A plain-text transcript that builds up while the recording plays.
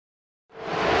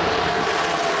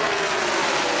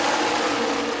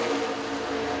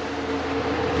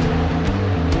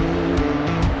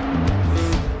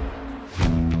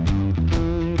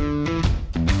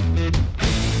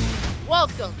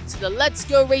the Let's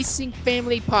Go Racing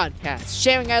Family Podcast,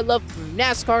 sharing our love for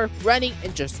NASCAR, running,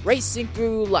 and just racing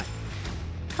through life.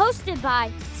 Hosted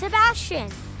by Sebastian,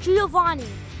 Giovanni,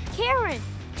 Karen,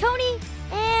 Tony,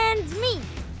 and me,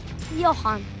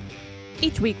 Johan.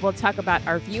 Each week we'll talk about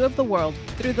our view of the world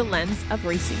through the lens of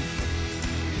racing.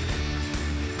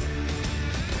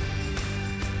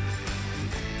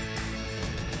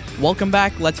 Welcome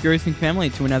back, Let's Go Racing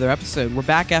Family, to another episode. We're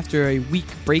back after a week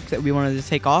break that we wanted to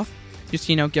take off, just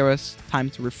to, give us time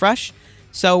to refresh.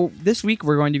 So this week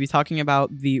we're going to be talking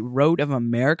about the Road of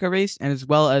America race, and as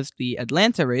well as the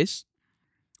Atlanta race,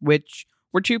 which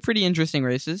were two pretty interesting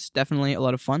races, definitely a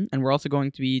lot of fun. And we're also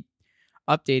going to be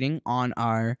updating on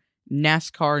our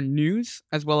NASCAR news,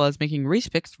 as well as making race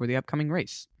picks for the upcoming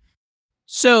race.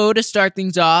 So, to start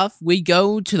things off, we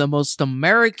go to the most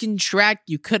American track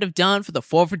you could have done for the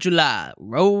 4th of July,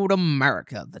 Road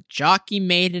America, the Jockey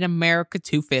Made in America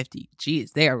 250.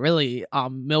 Jeez, they are really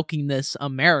milking this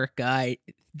America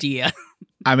idea.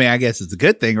 I mean, I guess it's a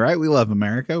good thing, right? We love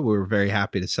America. We're very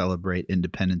happy to celebrate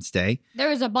Independence Day. There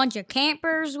was a bunch of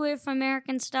campers with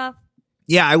American stuff.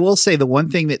 Yeah, I will say the one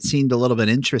thing that seemed a little bit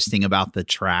interesting about the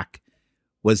track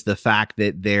was the fact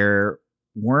that there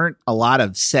weren't a lot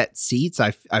of set seats.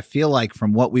 I feel like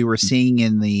from what we were seeing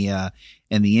in the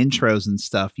intros and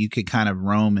stuff, you could kind of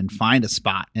roam and find a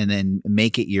spot and then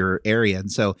make it your area.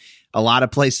 And so a lot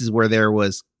of places where there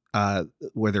was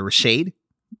shade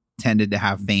tended to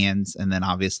have fans, and then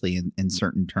obviously in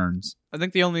certain turns. I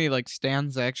think the only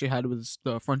stands I actually had was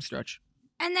the front stretch.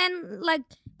 And then,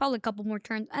 probably a couple more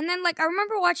turns. And then, I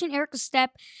remember watching Eric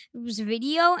Step, it was a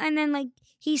video, and then,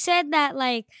 he said that,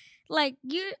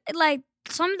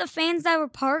 some of the fans that were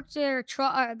parked their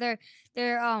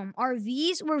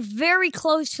RVs were very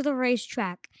close to the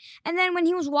racetrack. And then when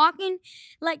he was walking,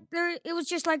 it was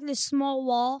just this small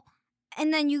wall,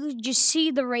 and then you could just see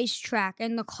the racetrack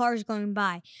and the cars going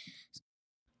by.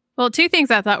 Well, two things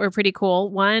I thought were pretty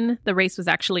cool. One, the race was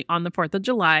actually on the 4th of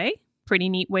July. Pretty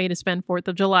neat way to spend 4th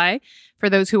of July for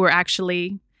those who were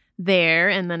actually there.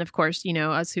 And then, of course,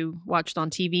 us who watched on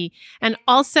TV. And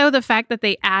also the fact that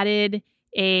they added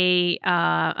or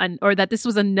that this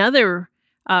was another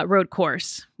road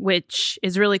course, which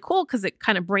is really cool because it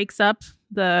kind of breaks up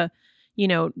the,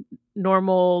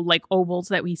 normal ovals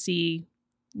that we see,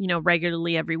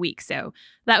 regularly every week. So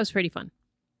that was pretty fun.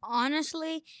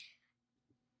 Honestly,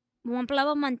 Juan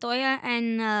Pablo Montoya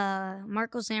and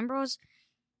Marcos Ambrose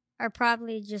are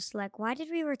probably just why did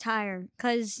we retire?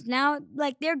 Because now,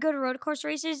 they're good road course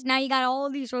races. Now you got all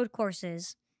of these road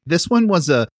courses. This one was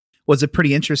a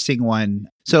pretty interesting one.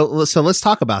 So let's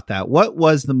talk about that. What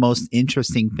was the most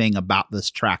interesting thing about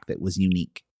this track that was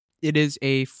unique? It is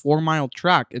a 4-mile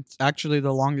track. It's actually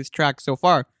the longest track so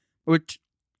far, which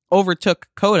overtook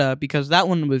COTA because that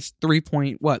one was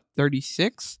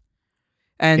 36?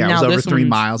 And yeah, it now was over this 3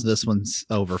 miles. This one's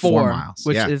over 4 miles,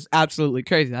 which is absolutely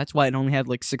crazy. That's why it only had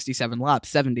 67 laps,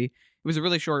 70. It was a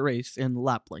really short race in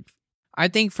lap length. I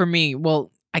think for me,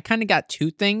 I kind of got two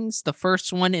things. The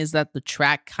first one is that the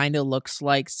track kind of looks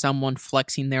like someone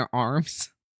flexing their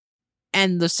arms.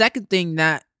 And the second thing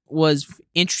that was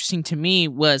interesting to me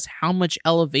was how much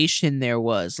elevation there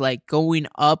was, going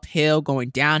uphill, going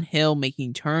downhill,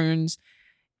 making turns.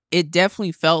 It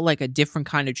definitely felt like a different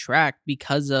kind of track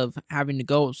because of having to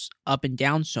go up and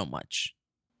down so much.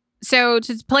 So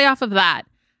to play off of that,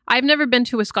 I've never been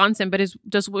to Wisconsin, but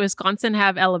does Wisconsin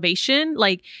have elevation?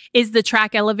 Is the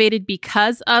track elevated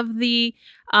because of the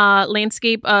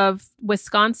landscape of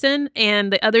Wisconsin?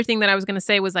 And the other thing that I was going to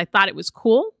say was I thought it was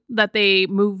cool that they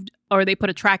moved or they put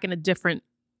a track in a different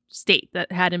state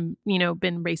that hadn't,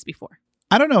 been raced before.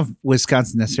 I don't know if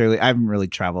Wisconsin necessarily, I haven't really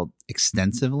traveled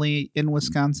extensively in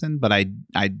Wisconsin, but I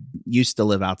used to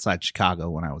live outside Chicago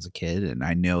when I was a kid, and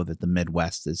I know that the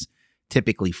Midwest is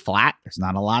typically flat. There's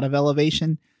not a lot of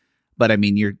elevation, but I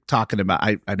mean, you're talking about,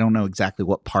 I don't know exactly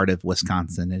what part of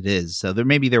Wisconsin it is. So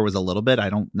there was a little bit. I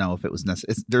don't know if it was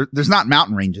necessary. There's not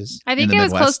mountain ranges. I think it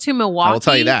was close to Milwaukee. I will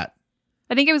tell you that.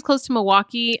 I think it was close to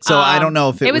Milwaukee. So I don't know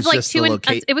if it was just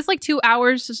it was 2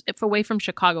 hours away from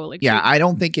Chicago. I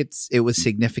don't think it was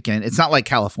significant. It's not like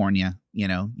California.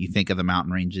 You think of the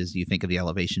mountain ranges, you think of the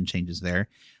elevation changes there.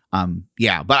 But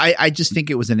I just think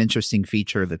it was an interesting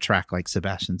feature of the track. Like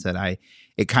Sebastian said,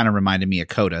 it kind of reminded me of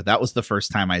COTA. That was the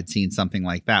first time I had seen something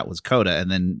like that was COTA. And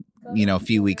then, a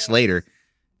few weeks later,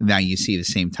 now you see the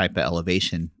same type of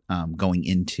elevation going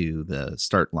into the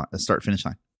start finish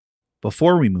line.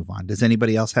 Before we move on, does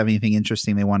anybody else have anything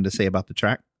interesting they wanted to say about the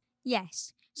track?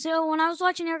 Yes. So when I was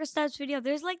watching Eric Stubbs' video,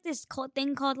 there's this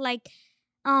thing called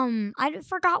I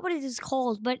forgot what it is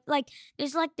called, but like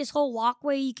there's like this whole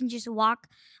walkway you can just walk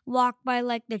by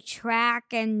like the track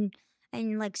and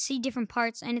like see different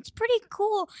parts, and it's pretty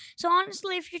cool. So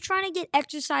honestly, if you're trying to get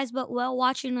exercise but while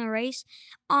watching a race,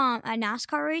 a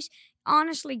NASCAR race,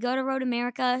 honestly go to Road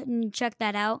America and check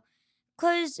that out,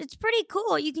 cause it's pretty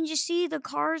cool. You can just see the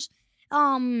cars,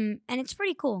 and it's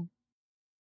pretty cool.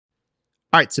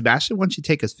 All right, Sebastian, why don't you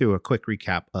take us through a quick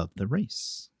recap of the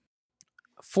race?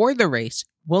 For the race,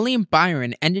 William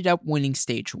Byron ended up winning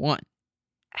stage 1.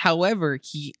 However,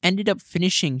 he ended up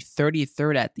finishing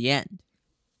 33rd at the end.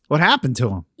 What happened to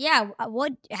him? Yeah,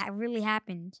 what really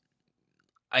happened?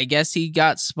 I guess he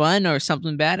got spun or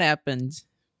something bad happened.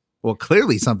 Well,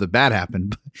 clearly something bad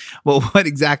happened. Well, what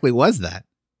exactly was that?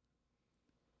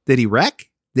 Did he wreck?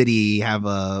 Did he have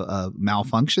a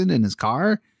malfunction in his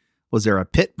car? Was there a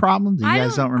pit problem? You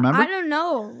guys don't remember? I don't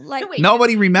know. Like, Wait,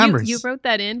 Nobody remembers. You wrote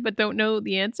that in, but don't know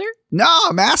the answer? No,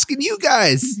 I'm asking you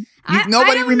guys. I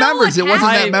Nobody don't know remembers. It what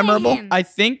wasn't that happened to memorable. him. I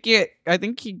think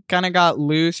he kind of got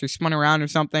loose or spun around or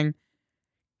something.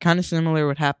 Kind of similar to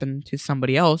what happened to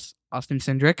somebody else, Austin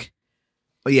Cindric.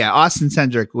 Oh, yeah, Austin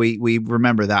Cindric. We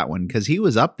remember that one because he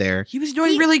was up there, He was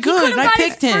doing He- really he good, could've and I got his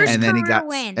picked him. first and then he career got,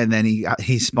 win. and then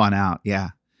he spun out. Yeah.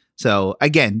 So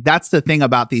again, that's the thing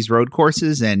about these road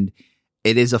courses, and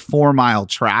it is a 4-mile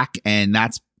track, and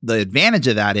that's the advantage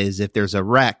of that is if there's a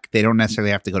wreck, they don't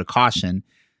necessarily have to go to caution.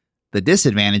 The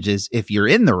disadvantage is if you're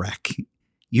in the wreck,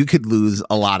 you could lose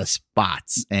a lot of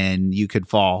spots, and you could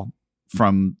fall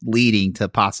from leading to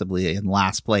possibly in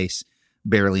last place,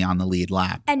 barely on the lead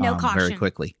lap, And no very caution.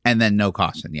 quickly, and then no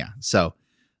caution. Yeah. So,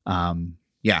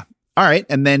 yeah. All right.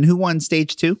 And then who won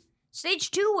stage 2?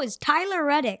 Stage 2 was Tyler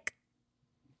Reddick.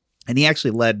 And he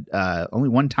actually led only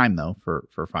one time though for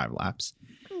 5 laps.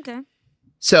 Okay.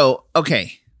 So,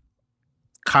 okay.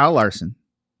 Kyle Larson,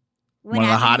 What one of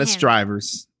the happened to hottest him?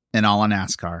 drivers in all of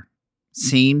NASCAR,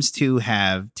 seems to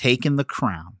have taken the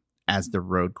crown as the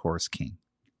road course king.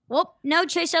 Well, no,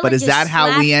 Chase Elliott. But is just that how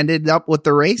slapped- we ended up with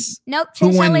the race? Nope. Who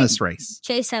Chase won Elliott. this race?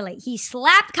 Chase Elliott. He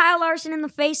slapped Kyle Larson in the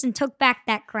face and took back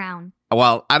that crown.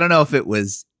 Well, I don't know if it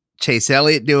was Chase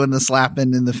Elliott doing the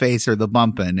slapping in the face or the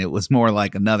bumping. It was more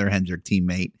like another Hendrick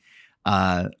teammate,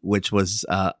 which was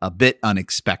a bit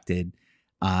unexpected.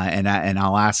 And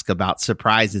I'll ask about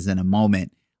surprises in a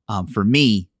moment. For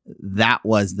me, that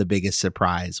was the biggest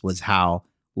surprise, was how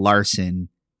Larson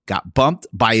got bumped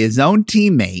by his own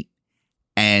teammate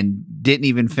and didn't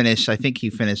even finish. I think he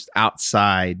finished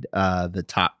outside the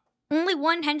top. Only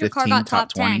one Hendrick car 15, got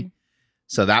top 20. 10.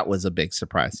 So that was a big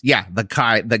surprise. Yeah, the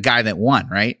guy that won,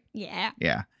 right? Yeah.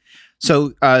 Yeah.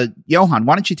 So, Johan,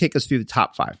 why don't you take us through the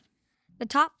top 5? The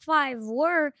top 5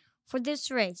 were for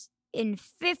this race. In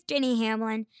 5th, Denny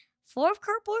Hamlin. 4th,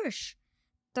 Kurt Busch.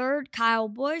 3rd, Kyle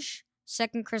Busch.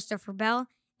 2nd, Christopher Bell.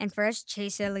 And 1st,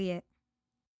 Chase Elliott.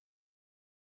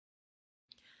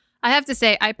 I have to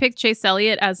say, I picked Chase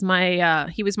Elliott as my,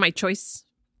 he was my choice,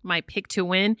 my pick to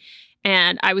win.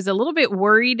 And I was a little bit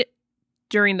worried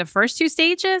during the first 2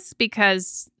 stages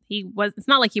because it's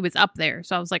not like he was up there.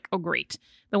 So I was like, oh, great.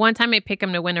 The one time I pick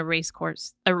him to win a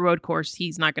road course,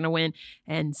 he's not going to win.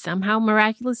 And somehow,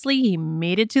 miraculously, he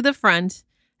made it to the front,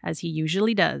 as he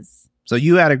usually does. So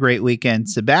you had a great weekend.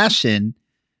 Sebastian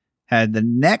had the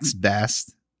next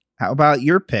best. How about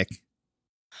your pick?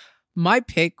 My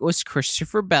pick was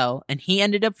Christopher Bell, and he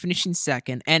ended up finishing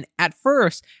 2nd. And at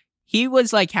first, he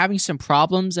was like having some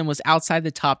problems and was outside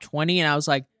the top 20. And I was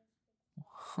like,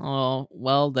 oh,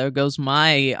 well, there goes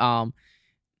my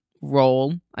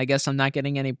roll. I guess I'm not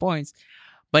getting any points.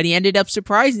 But he ended up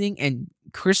surprising, and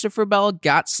Christopher Bell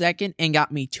got 2nd and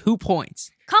got me 2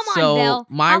 points. Come on, So Bell.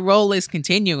 my roll is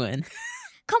continuing.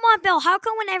 Come on, Bill. How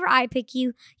come whenever I pick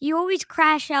you, you always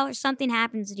crash out or something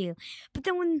happens to you? But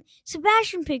then when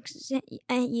Sebastian picks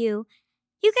at you,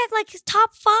 you get like his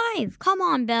top 5. Come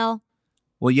on, Bill.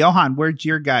 Well, Johan, where'd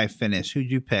your guy finish?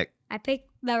 Who'd you pick? I picked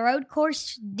the road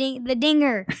course, the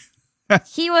Dinger.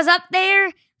 He was up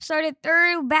there, started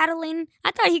through battling.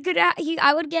 I thought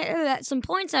I would get some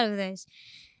points out of this.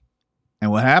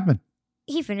 And what happened?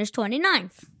 He finished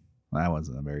 29th. Well, that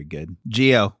wasn't very good.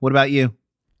 Gio, what about you?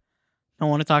 Don't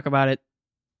want to talk about it.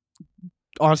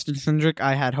 Austin Cindric,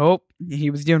 I had hope. He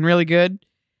was doing really good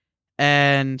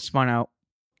and spun out.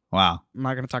 Wow. I'm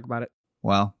not going to talk about it.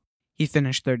 Well, He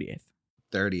finished 30th.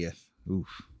 30th.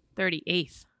 Oof.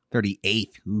 38th.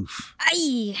 38th. Oof.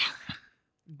 Aye.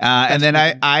 And then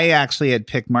I actually had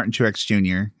picked Martin Truex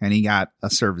Jr., and he got a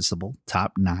serviceable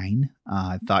top 9.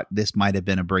 I thought this might have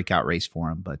been a breakout race for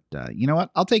him, but you know what?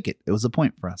 I'll take it. It was a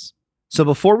point for us. So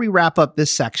before we wrap up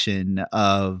this section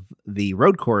of the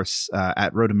road course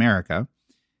at Road America,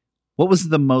 What was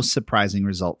the most surprising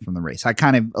result from the race? I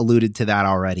kind of alluded to that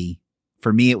already.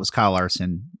 For me, it was Kyle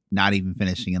Larson not even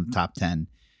finishing in the top 10,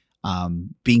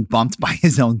 being bumped by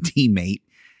his own teammate.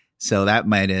 So that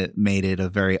might have made it a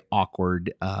very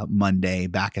awkward Monday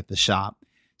back at the shop.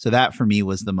 So that for me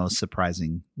was the most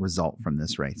surprising result from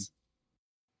this race.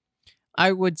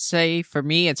 I would say for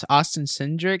me, it's Austin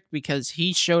Cindric because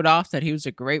he showed off that he was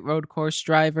a great road course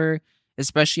driver,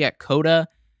 especially at COTA.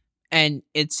 And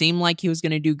it seemed like he was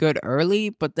going to do good early,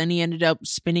 but then he ended up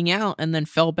spinning out and then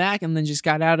fell back and then just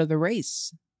got out of the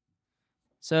race.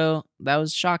 So that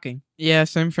was shocking. Yeah,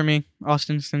 same for me.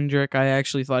 Austin Cindric, I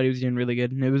actually thought he was doing really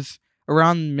good. And it was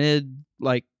around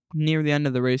near the end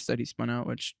of the race that he spun out,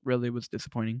 which really was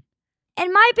disappointing.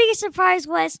 And my biggest surprise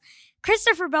was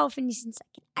Christopher Bell finishing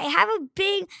second. I have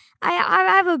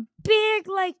a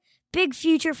big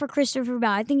future for Christopher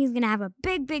Bell. I think he's going to have a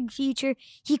big future.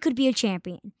 He could be a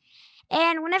champion.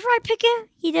 And whenever I pick him,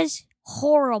 he does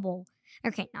horrible.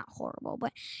 Okay, not horrible,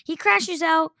 but he crashes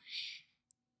out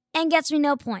and gets me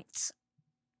no points.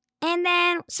 And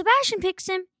then Sebastian picks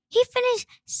him. He finished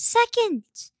second.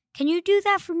 Can you do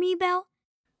that for me, Bell?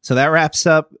 So that wraps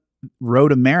up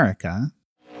Road America.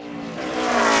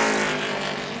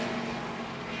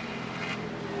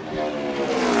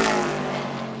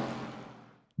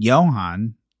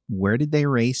 Johan, where did they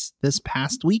race this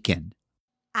past weekend?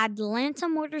 Atlanta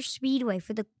Motor Speedway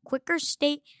for the Quicker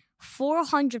State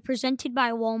 400 presented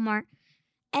by Walmart.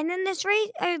 And then this race,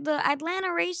 the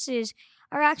Atlanta races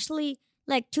are actually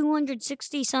like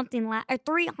 260 something laps or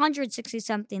 360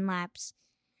 something laps.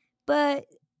 But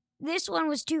this one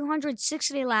was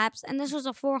 260 laps, and this was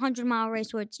a 400-mile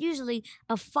race where it's usually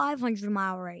a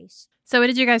 500-mile race. So what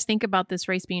did you guys think about this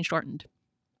race being shortened?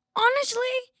 Honestly,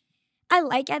 I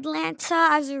like Atlanta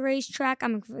as a racetrack.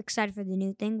 I'm excited for the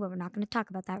new thing, but we're not going to talk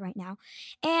about that right now.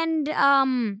 And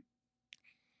honestly,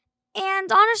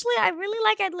 I really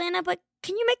like Atlanta, but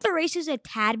can you make the races a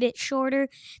tad bit shorter?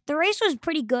 The race was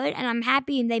pretty good, and I'm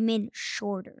happy they made it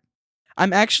shorter.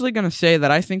 I'm actually going to say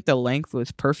that I think the length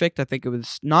was perfect. I think it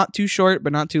was not too short,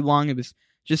 but not too long. It was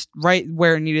just right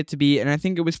where it needed to be, and I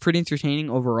think it was pretty entertaining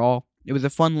overall. It was a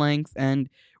fun length, and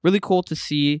really cool to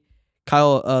see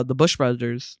the Busch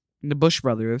brothers,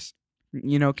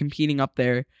 competing up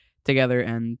there together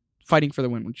and fighting for the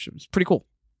win, which was pretty cool.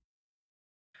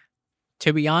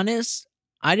 To be honest,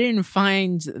 I didn't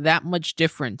find that much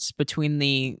difference between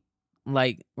the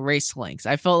race lengths.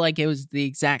 I felt like it was the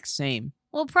exact same.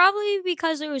 Well, probably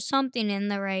because there was something in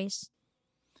the race.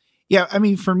 Yeah, I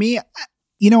mean, for me,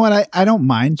 you know what? I don't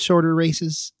mind shorter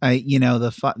races.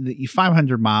 The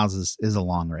 500 miles is a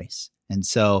long race. And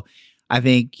so I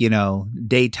think,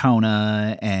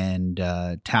 Daytona and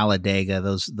Talladega,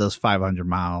 those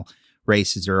 500-mile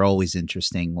races are always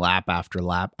interesting, lap after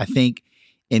lap. I think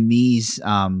in these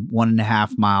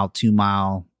 1.5 mile, 2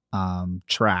 mile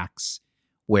tracks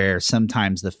where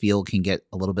sometimes the field can get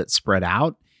a little bit spread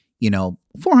out,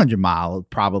 400 mile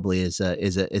probably is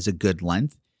a good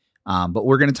length. But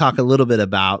we're going to talk a little bit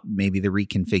about maybe the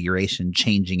reconfiguration,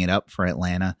 changing it up for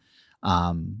Atlanta.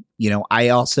 I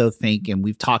also think, and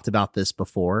we've talked about this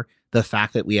before, the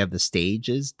fact that we have the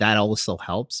stages, that also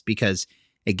helps because,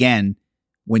 again,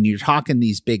 when you're talking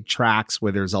these big tracks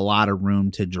where there's a lot of room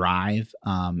to drive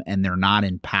and they're not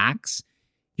in packs,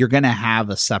 you're going to have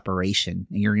a separation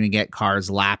and you're going to get cars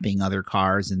lapping other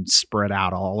cars and spread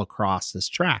out all across this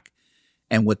track.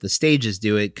 And what the stages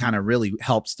do, it kind of really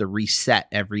helps to reset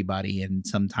everybody and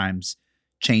sometimes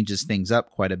changes things up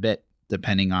quite a bit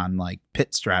depending on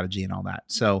pit strategy and all that.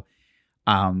 So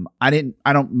I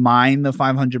don't mind the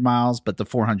 500 miles, but the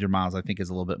 400 miles I think is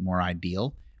a little bit more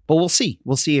ideal. But we'll see.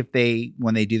 We'll see if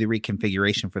when they do the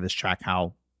reconfiguration for this track,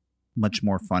 how much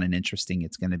more fun and interesting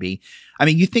it's going to be. I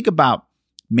mean, you think about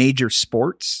major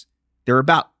sports, they're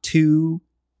about 2,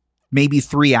 maybe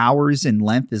 3 hours in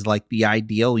length is the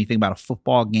ideal. When you think about a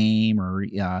football game or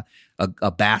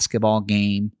a basketball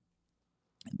game,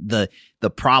 the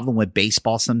problem with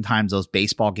baseball, sometimes those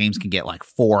baseball games can get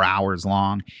 4 hours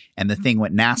long. And the thing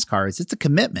with NASCAR is it's a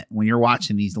commitment when you're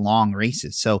watching these long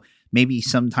races. So maybe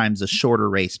sometimes a shorter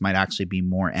race might actually be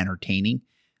more entertaining.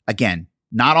 Again,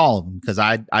 not all of them, because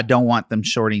I don't want them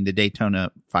shorting the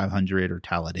Daytona 500 or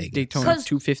Talladega. Daytona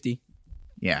 250.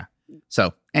 Yeah.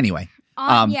 So anyway.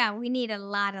 Yeah, we need a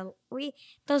lot of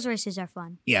those races are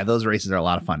fun. Yeah, those races are a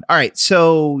lot of fun. All right,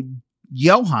 so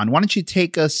Johan, why don't you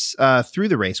take us through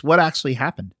the race? What actually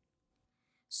happened?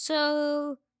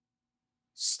 So,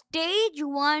 stage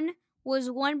 1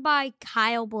 was won by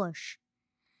Kyle Busch,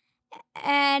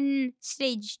 and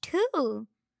stage 2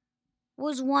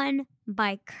 was won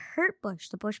by Kurt Busch.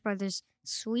 The Busch brothers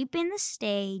sweeping the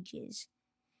stages,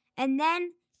 and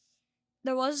then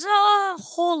There was a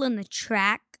hole in the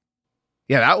track.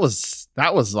 Yeah, that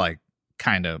was like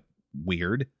kind of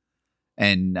weird.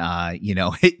 And,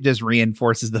 it just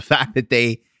reinforces the fact that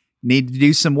they need to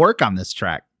do some work on this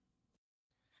track.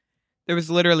 There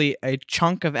was literally a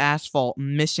chunk of asphalt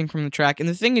missing from the track. And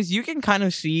the thing is, you can kind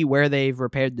of see where they've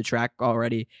repaired the track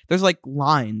already. There's like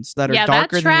lines that are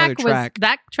darker than the other track.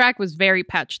 That track was very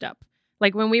patched up.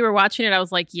 Like when we were watching it, I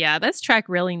was like, yeah, this track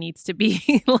really needs to be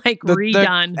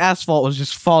redone. The asphalt was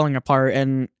just falling apart.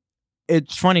 And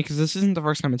it's funny because this isn't the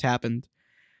first time it's happened.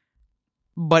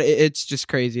 But it's just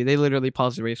crazy. They literally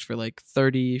paused the race for like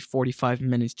 30, 45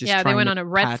 minutes. They went on a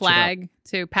red flag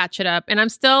to patch it up. And I'm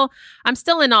still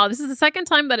in awe. This is the second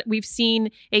time that we've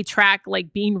seen a track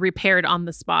like being repaired on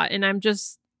the spot. And I'm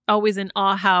just always in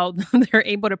awe how they're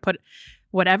able to put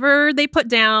whatever they put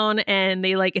down and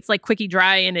they it's like quickie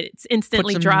dry and it's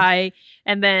instantly dry.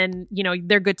 And then,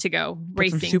 they're good to go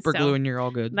racing. Some super glue and you're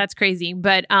all good. That's crazy.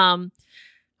 But,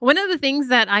 one of the things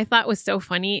that I thought was so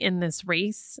funny in this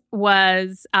race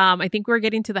was I think we were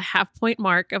getting to the half-point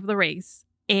mark of the race,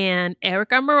 and Eric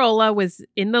Almirola was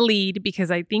in the lead because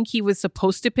I think he was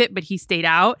supposed to pit, but he stayed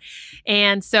out.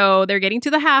 And so they're getting to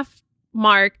the half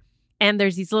mark, and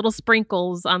there's these little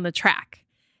sprinkles on the track.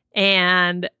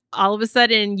 And all of a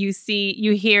sudden you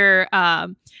hear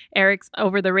Eric's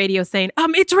over the radio saying,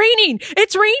 it's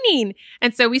raining.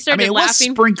 And so we started laughing.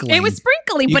 It was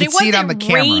sprinkling, but it wasn't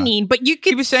raining. But you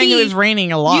could He was saying it was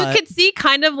raining a lot. You could see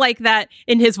kind of like that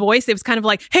in his voice. It was kind of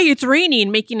like, hey, it's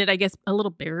raining, making it, I guess, a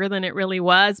little bigger than it really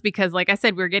was. Because like I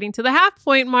said, we're getting to the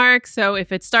half-point mark. So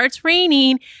if it starts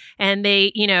raining and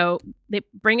they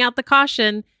bring out the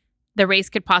caution, the race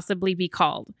could possibly be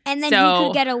called. And then he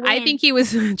could get a win. I think he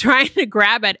was trying to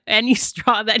grab at any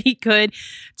straw that he could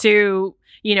to,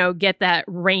 get that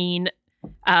rain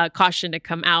caution to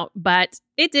come out. But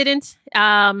it didn't.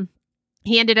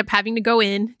 He ended up having to go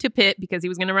in to pit because he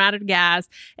was going to run out of gas.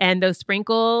 And those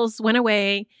sprinkles went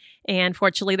away. And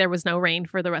fortunately, there was no rain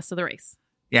for the rest of the race.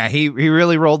 Yeah, he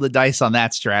really rolled the dice on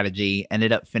that strategy.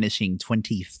 Ended up finishing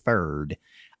 23rd.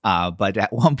 But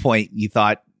at one point, you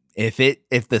thought, if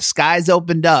the skies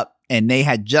opened up and they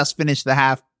had just finished the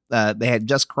half, they had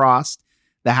just crossed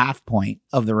the half point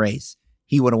of the race,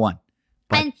 he would have won.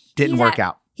 But and didn't work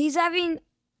out. He's having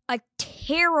a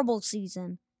terrible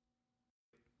season.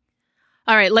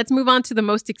 All right, let's move on to the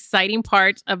most exciting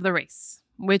part of the race,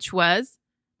 which was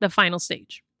the final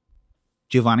stage.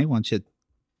 Giovanni, why don't you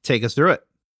take us through it?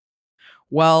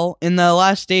 Well, in the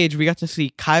last stage, we got to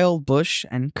see Kyle Busch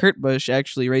and Kurt Busch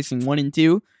actually racing 1 and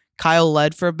 2. Kyle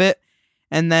led for a bit,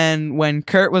 and then when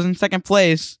Kurt was in second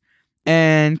place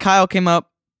and Kyle came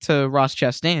up to Ross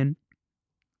Chastain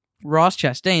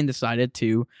decided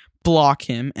to block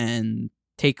him and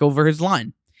take over his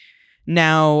line.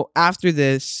 Now, after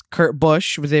this, Kurt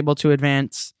Busch was able to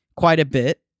advance quite a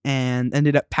bit and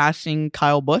ended up passing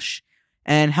Kyle Busch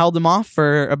and held him off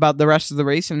for about the rest of the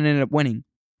race and ended up winning.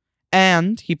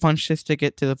 And he punched his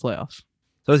ticket to the playoffs.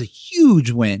 So it was a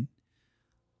huge win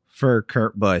for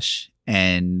Kurt Busch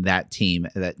and that team,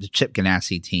 the Chip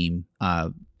Ganassi team.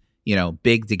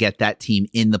 Big to get that team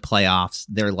in the playoffs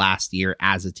their last year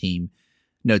as a team.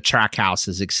 Trackhouse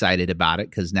is excited about it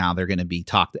because now they're going to be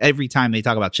talked. Every time they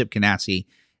talk about Chip Ganassi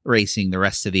racing the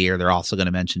rest of the year, they're also going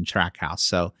to mention Trackhouse.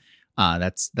 So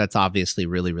that's obviously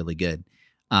really, really good.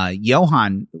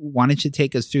 Johan, why don't you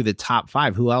take us through the top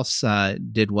 5? Who else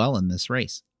did well in this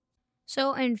race?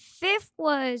 So in 5th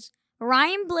was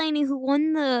Ryan Blaney, who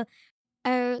won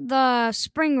the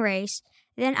spring race.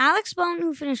 Then Alex Bowman,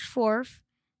 who finished 4th.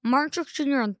 Martin Truex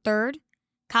Jr. on 3rd.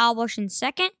 Kyle Busch in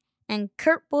 2nd. And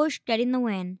Kurt Busch getting the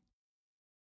win.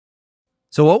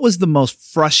 So what was the most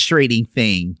frustrating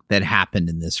thing that happened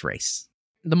in this race?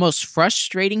 The most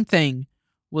frustrating thing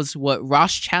was what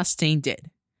Ross Chastain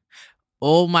did.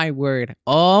 Oh my word.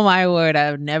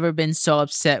 I've never been so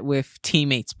upset with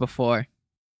teammates before.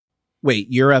 Wait,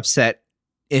 you're upset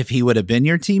if he would have been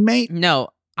your teammate? No,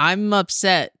 I'm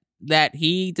upset that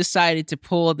he decided to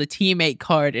pull the teammate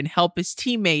card and help his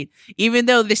teammate, even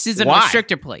though this isn't a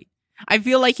restrictor plate. I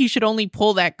feel like he should only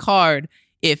pull that card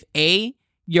if A,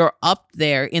 you're up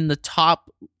there in the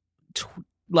top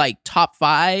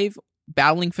 5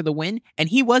 battling for the win, and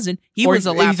he wasn't. He was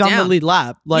a lap down. He's on the lead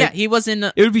lap. He was in.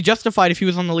 It would be justified if he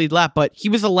was on the lead lap, but he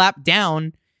was a lap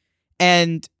down,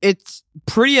 and it's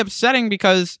pretty upsetting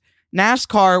because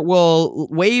NASCAR will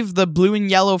wave the blue and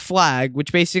yellow flag,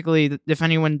 which basically, if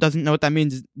anyone doesn't know what that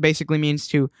means, basically means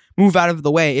to move out of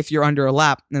the way if you're under a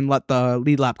lap and let the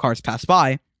lead lap cars pass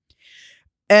by.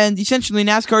 And essentially,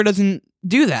 NASCAR doesn't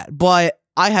do that. But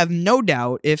I have no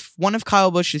doubt if one of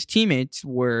Kyle Busch's teammates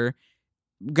were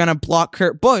gonna block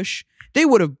Kurt Busch, they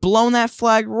would have blown that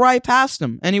flag right past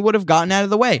him, and he would have gotten out of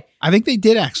the way. I think they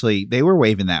did actually. They were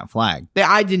waving that flag.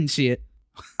 I didn't see it.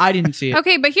 I didn't see it.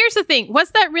 Okay, but here's the thing.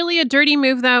 Was that really a dirty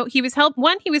move, though? He was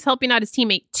helping out his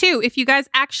teammate. 2, if you guys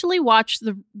actually watch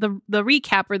the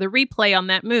recap or the replay on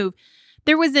that move,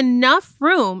 there was enough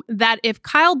room that if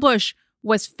Kyle Busch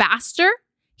was faster,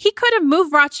 he could have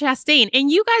moved Ross Chastain.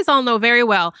 And you guys all know very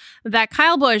well that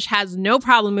Kyle Busch has no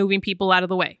problem moving people out of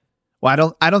the way.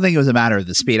 Well, I don't think it was a matter of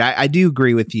the speed. I do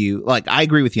agree with you. Like, I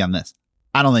agree with you on this.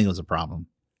 I don't think it was a problem.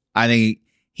 I think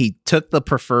he took the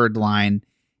preferred line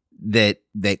that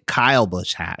Kyle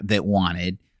Busch had that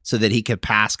wanted so that he could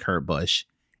pass Kurt Busch.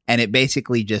 And it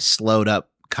basically just slowed up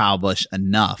Kyle Busch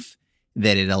enough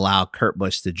that it allowed Kurt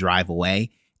Busch to drive away.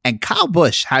 And Kyle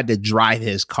Busch had to drive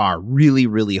his car really,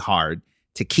 really hard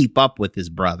to keep up with his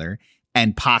brother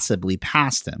and possibly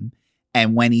pass him.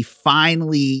 And when he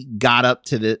finally got up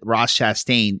to the Ross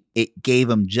Chastain, it gave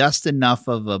him just enough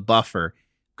of a buffer.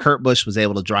 Kurt Busch was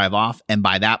able to drive off. And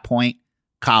by that point,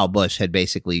 Kyle Busch had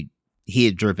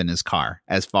driven his car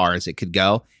as far as it could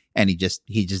go. And he just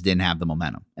didn't have the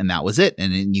momentum. And that was it.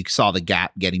 And then you saw the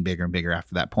gap getting bigger and bigger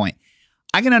after that point.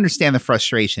 I can understand the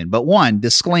frustration. But one,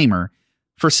 disclaimer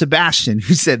for Sebastian,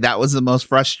 who said that was the most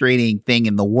frustrating thing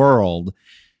in the world.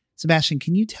 Sebastian,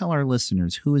 can you tell our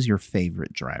listeners who is your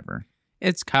favorite driver?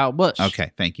 It's Kyle Busch.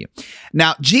 Okay, thank you.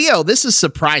 Now, Gio, this is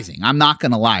surprising. I'm not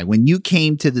going to lie. When you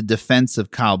came to the defense of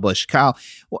Kyle Busch,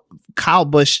 Kyle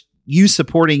Busch, you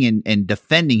supporting and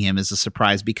defending him is a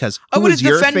surprise because who was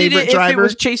your favorite driver? If it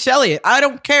was Chase Elliott. I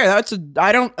don't care.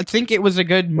 I don't think it was a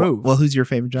good move. Well, who's your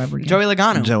favorite driver again? Joey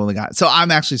Logano. Joey Logano. So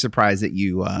I'm actually surprised that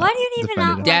you. Why do you even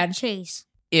not Dad, like Chase?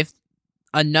 If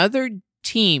another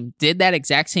team did that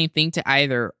exact same thing to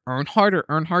either Earnhardt or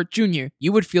Earnhardt Jr.,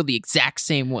 you would feel the exact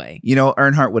same way. You know,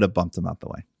 Earnhardt would have bumped him out the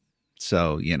way.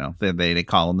 So, you know, they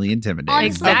call him the Intimidator. Honestly,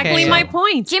 Exactly Okay. my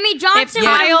point. Jimmy Johnson. If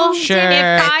Kyle- Sure.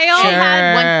 If Kyle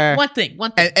had one thing.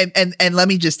 And let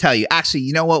me just tell you, actually,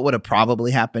 you know what would have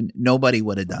probably happened? Nobody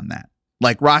would have done that.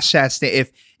 Like Ross Chastain,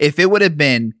 if it would have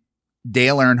been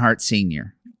Dale Earnhardt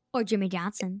Sr. Or Jimmy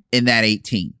Johnson. in that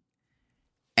 18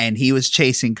 and he was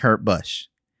chasing Kurt Busch,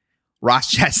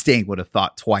 Ross Chastain would have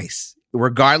thought twice.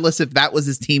 Regardless if that was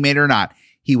his teammate or not,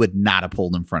 he would not have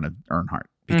pulled in front of Earnhardt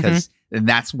because and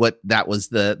that was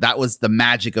the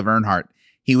magic of Earnhardt.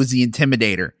 He was the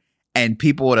intimidator and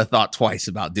people would have thought twice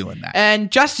about doing that.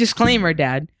 And just disclaimer,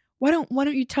 Dad. Why don't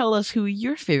you tell us who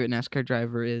your favorite NASCAR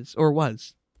driver is or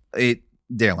was?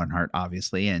 Dale Earnhardt,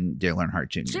 obviously, and Dale Earnhardt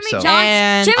Jr. Jimmy So Johnson.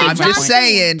 And Jimmy I'm Johnson. just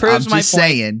saying. Proves I'm my just point.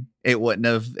 saying it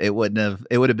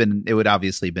would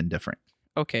obviously been different.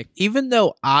 Okay. Even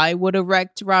though I would have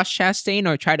wrecked Ross Chastain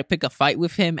or tried to pick a fight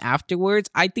with him afterwards,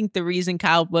 I think the reason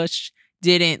Kyle Busch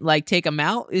didn't take him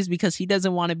out is because he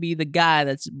doesn't want to be the guy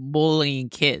that's bullying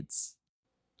kids.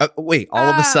 Wait, all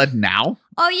of a sudden now?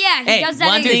 Oh yeah, he does that.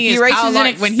 one In, thing he is races Kyle in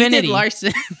Larson, when he did Xfinity.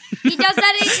 Larson. he does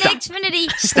that in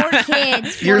Xfinity for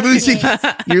kids. You're for losing kids.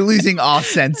 you're losing all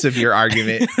sense of your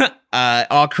argument,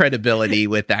 all credibility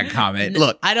with that comment.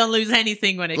 Look, I don't lose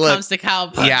anything when it Look, comes to Kyle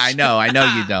Busch. yeah, I know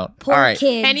you don't. Poor All right.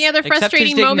 kids. Any other Except his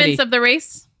frustrating dignity. moments of the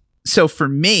race? So for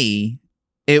me,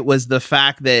 it was the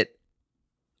fact that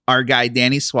our guy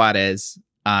Daniel Suarez,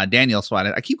 I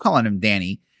keep calling him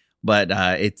Danny, but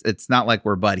it's not like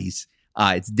we're buddies.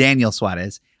 It's Daniel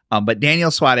Suarez. But Daniel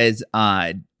Suarez,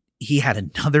 he had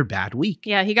another bad week.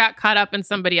 Yeah, he got caught up in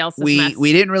somebody else's We mess.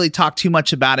 didn't really talk too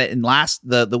much about it in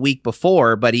the week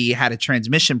before, but he had a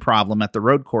transmission problem at the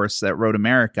road course at Road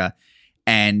America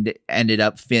and ended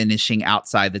up finishing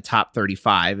outside the top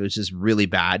 35. It was just really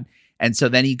bad. And so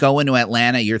then you go into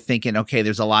Atlanta, you're thinking, okay,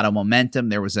 there's a lot of momentum.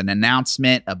 There was an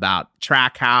announcement about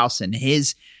Trackhouse and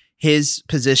his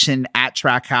position at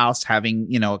Trackhouse having,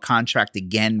 a contract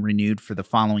again renewed for the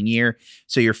following year.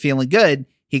 So you're feeling good.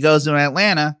 He goes to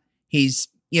Atlanta. He's,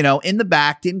 in the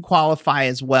back, didn't qualify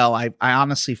as well. I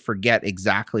honestly forget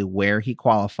exactly where he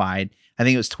qualified. I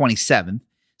think it was 27th.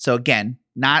 So again,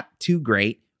 not too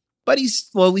great, but he's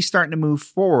slowly starting to move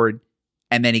forward.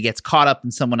 And then he gets caught up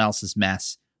in someone else's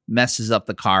mess, messes up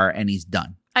the car, and he's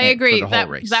done. I agree. For the whole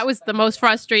race. That was the most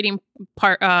frustrating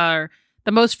part.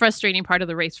 The most frustrating part of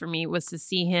the race for me was to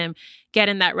see him get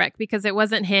in that wreck because it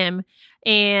wasn't him.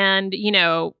 And,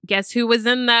 guess who was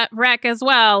in that wreck as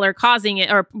well or causing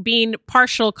it or being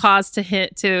partial cause to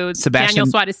Sebastian- Daniel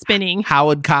Suarez spinning. How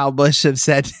would Kyle Busch have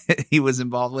said he was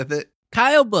involved with it?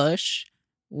 Kyle Busch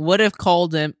would have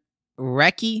called him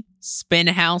Recky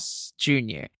Spinhouse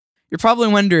Jr. You're probably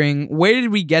wondering, where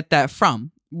did we get that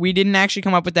from? We didn't actually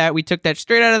come up with that. We took that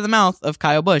straight out of the mouth of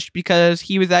Kyle Busch because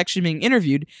he was actually being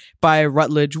interviewed by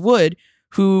Rutledge Wood,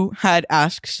 who had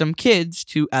asked some kids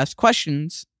to ask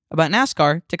questions about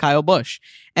NASCAR to Kyle Busch.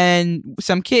 And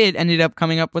some kid ended up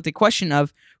coming up with the question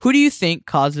of, who do you think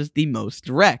causes the most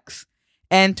wrecks?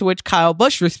 And to which Kyle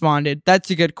Busch responded, that's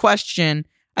a good question.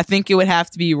 I think it would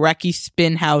have to be Recky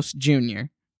Spinhouse Jr.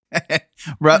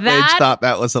 Rutledge thought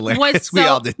that was hilarious. We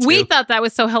all did too. We thought that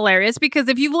was so hilarious because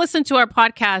if you've listened to our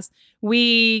podcast,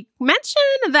 we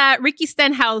mentioned that Ricky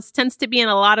Stenhouse tends to be in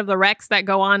a lot of the wrecks that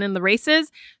go on in the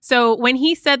races. So when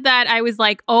he said that, I was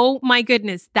like, oh my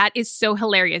goodness, that is so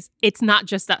hilarious. It's not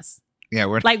just us. Yeah,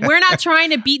 we're not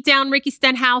trying to beat down Ricky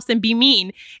Stenhouse and be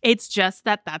mean. It's just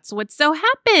that's what so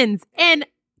happens. And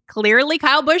clearly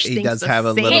Kyle Busch he thinks does the have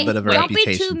a same. little bit of a Don't be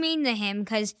reputation. too mean to him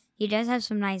because he does have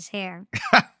some nice hair.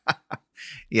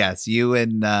 Yes, you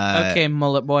and Okay,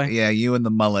 mullet boy. yeah, you and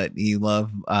the mullet. You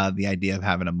love the idea of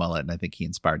having a mullet, and I think he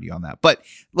inspired you on that. But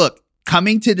look,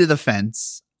 coming to the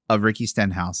defense of Ricky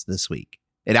Stenhouse this week,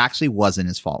 it actually wasn't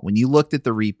his fault. When you looked at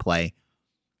the replay,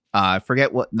 I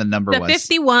forget what the number was.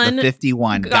 51. The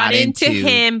 51 got into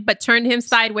him, but turned him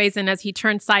sideways, and as he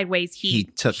turned sideways, he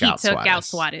took out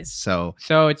Suarez. So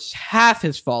it's half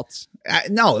his fault.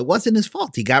 No, it wasn't his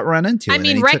fault. He got run into. I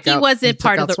mean, Recky wasn't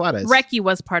part of the Suarez. Recky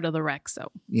was part of the wreck.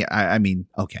 So Yeah, I mean,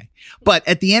 okay. But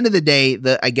at the end of the day,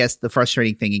 I guess the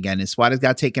frustrating thing again is Suarez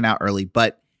got taken out early,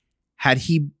 but had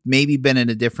he maybe been in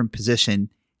a different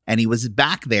position and he was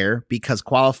back there because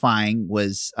qualifying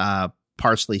was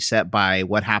partially set by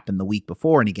what happened the week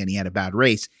before, and again, he had a bad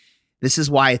race. This is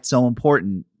why it's so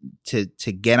important to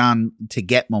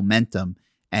get momentum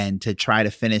and to try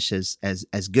to finish as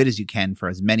good as you can for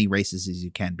as many races as you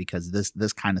can, because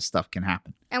this kind of stuff can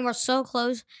happen. And we're so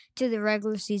close to the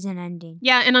regular season ending.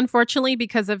 yeah, and unfortunately,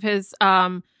 because of his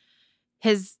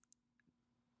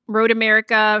Road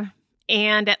America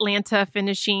and Atlanta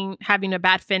having a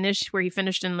bad finish where he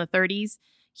finished in the 30s,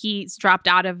 he's dropped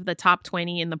out of the top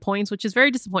 20 in the points, which is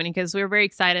very disappointing because we were very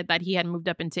excited that he had moved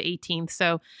up into 18th.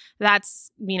 So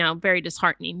that's, very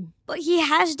disheartening. But he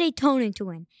has Daytona to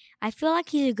win. I feel like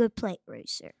he's a good plate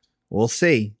racer. We'll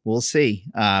see.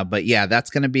 But yeah, that's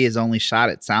going to be his only shot.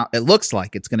 It looks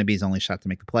like it's going to be his only shot to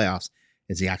make the playoffs,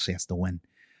 as he actually has to win.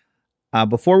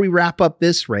 Before we wrap up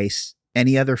this race,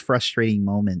 any other frustrating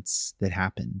moments that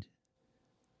happened?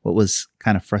 What was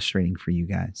kind of frustrating for you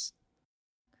guys?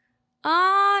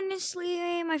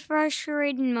 Honestly, my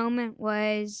frustrating moment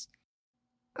was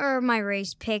my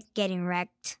race pick getting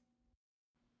wrecked.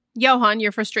 Johan,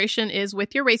 your frustration is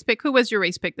with your race pick. Who was your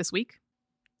race pick this week?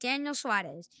 Daniel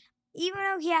Suarez. Even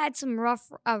though he had some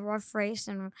rough race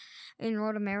in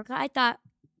Road America, I thought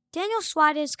Daniel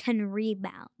Suarez can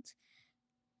rebound.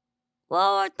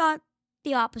 Well, I thought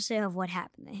the opposite of what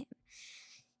happened to him.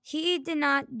 He did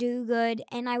not do good,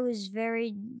 and I was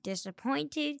very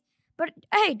disappointed. But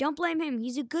hey, don't blame him.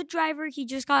 He's a good driver. He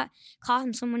just got caught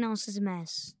in someone else's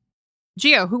mess.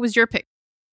 Gio, who was your pick?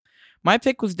 My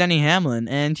pick was Denny Hamlin,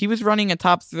 and he was running a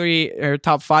top 3 or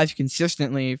top 5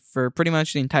 consistently for pretty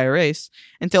much the entire race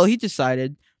until he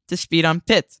decided to speed on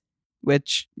pit,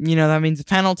 which, that means a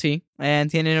penalty,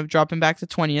 and he ended up dropping back to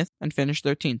 20th and finished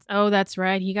 13th. Oh, that's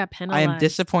right. He got penalized. I am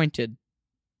disappointed.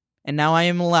 And now I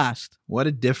am last. What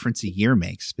a difference a year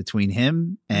makes between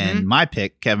him and my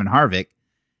pick, Kevin Harvick.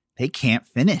 They can't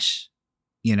finish,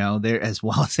 they're as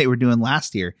well as they were doing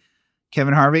last year.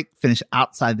 Kevin Harvick finished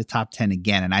outside the top 10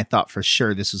 again. And I thought for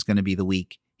sure this was going to be the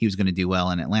week he was going to do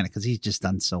well in Atlanta because he's just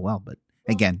done so well. But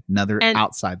again, another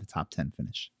outside the top 10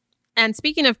 finish. And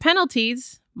speaking of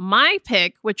penalties, my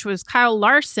pick, which was Kyle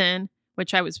Larson,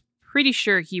 which I was pretty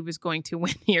sure he was going to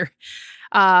win here,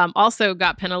 also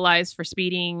got penalized for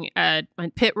speeding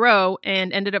on pit row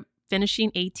and ended up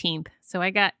finishing 18th. So I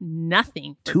got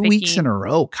nothing for 2 weeks in a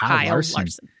row. Kyle Larson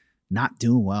not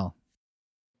doing well.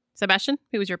 Sebastian,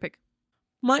 who was your pick?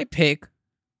 My pick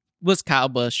was Kyle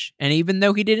Busch, and even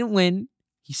though he didn't win,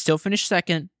 he still finished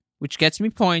second, which gets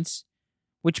me points,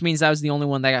 which means I was the only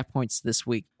one that got points this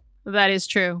week. That is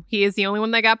true. He is the only one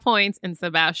that got points, and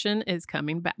Sebastian is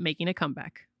coming back, making a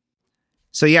comeback.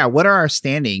 So yeah, what are our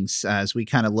standings as we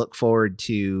kind of look forward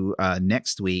to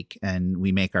next week and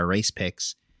we make our race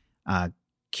picks?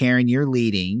 Karen, you're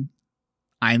leading.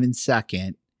 I'm in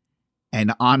second.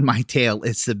 And on my tail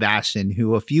is Sebastian,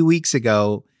 who a few weeks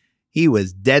ago, he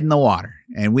was dead in the water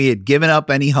and we had given up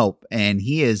any hope. And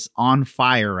he is on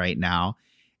fire right now.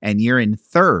 And you're in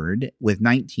third with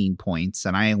 19 points.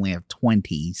 And I only have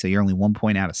 20. So you're only 1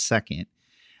 point out of second.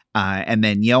 And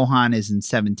then Johan is in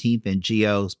 17th and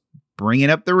Gio's bringing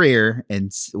up the rear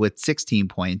and with 16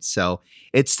 points. So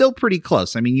it's still pretty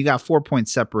close. I mean, you got 4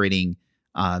 points separating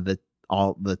the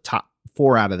top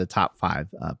 4 out of the top 5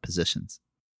 positions.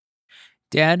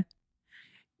 Dad,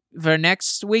 For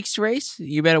next week's race,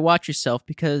 you better watch yourself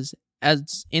because,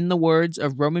 as in the words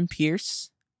of Roman Pierce,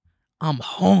 I'm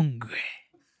hungry.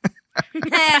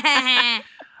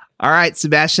 All right,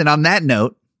 Sebastian, on that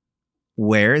note,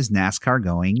 where is NASCAR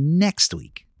going next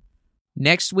week?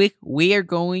 Next week, we are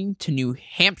going to New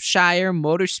Hampshire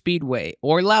Motor Speedway,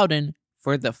 or Loudon,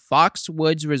 for the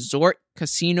Foxwoods Resort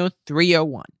Casino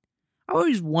 301. I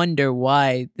always wonder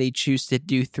why they choose to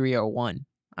do 301.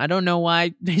 I don't know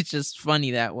why. It's just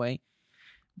funny that way.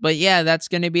 But yeah, that's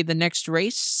going to be the next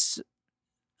race.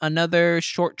 Another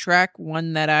short track,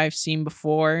 one that I've seen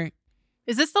before.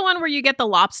 Is this the one where you get the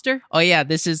lobster? Oh yeah,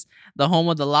 this is the home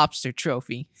of the lobster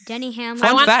trophy. Denny Hamlin.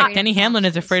 Fun fact, afraid Denny of Hamlin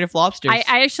is lobsters. afraid of lobsters. I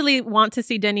actually want to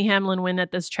see Denny Hamlin win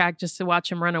at this track just to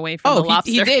watch him run away from the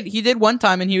lobster. he did. He did one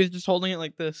time, and he was just holding it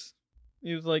like this.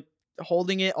 He was like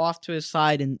holding it off to his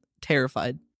side and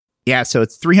terrified. Yeah, so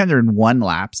it's 301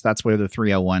 laps. That's where the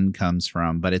 301 comes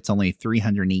from, but it's only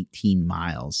 318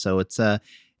 miles. So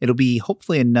it'll be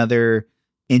hopefully another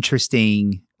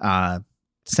interesting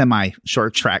semi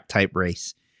short track type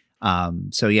race.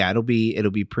 So yeah, it'll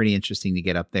be pretty interesting to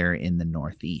get up there in the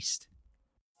Northeast.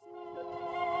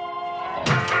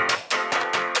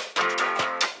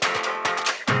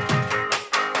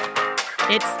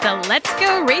 It's the Let's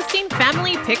Go Racing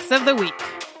Family Picks of the Week.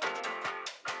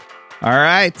 All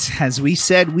right, as we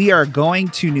said, we are going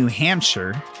to New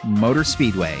Hampshire Motor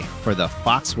Speedway for the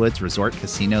Foxwoods Resort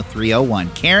Casino 301.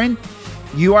 Karen,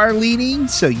 you are leading,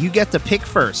 so you get to pick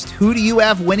first. Who do you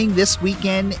have winning this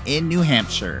weekend in New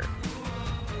Hampshire?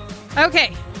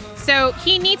 Okay, so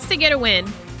he needs to get a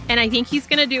win, and I think he's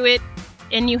going to do it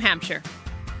in New Hampshire.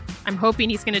 I'm hoping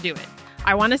he's going to do it.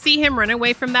 I want to see him run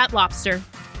away from that lobster.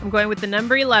 I'm going with the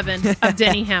number 11 of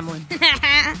Denny Hamlin.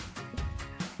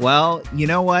 Well, you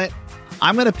know what?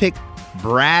 I'm going to pick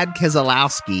Brad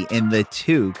Keselowski in the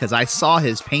 2 because I saw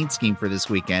his paint scheme for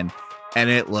this weekend, and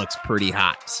it looks pretty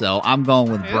hot. So I'm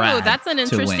going with Brad. Ooh, that's an to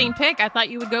interesting win. pick. I thought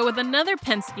you would go with another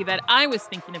Penske that I was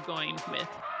thinking of going with.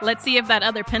 Let's see if that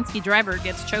other Penske driver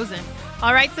gets chosen.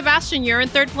 All right, Sebastian, you're in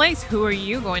third place. Who are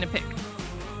you going to pick?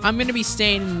 I'm going to be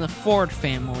staying in the Ford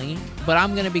family, but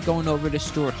I'm going to be going over to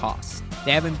Stuart Haas.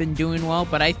 They haven't been doing well,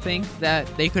 but I think that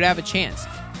they could have a chance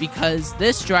because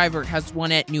this driver has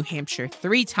won at New Hampshire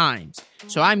 3 times.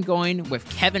 So I'm going with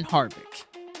Kevin Harvick.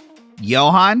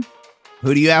 Johan,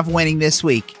 who do you have winning this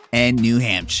week in New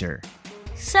Hampshire?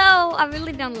 So, I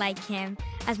really don't like him.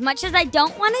 As much as I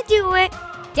don't want to do it,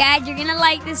 Dad, you're going to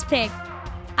like this pick.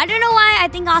 I don't know why I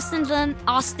think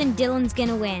Austin Dillon's going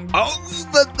to win. Oh,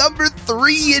 the number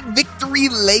 3 in victory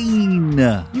lane.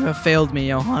 You have failed me,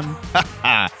 Johan.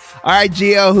 All right,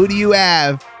 Gio, who do you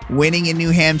have winning in New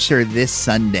Hampshire this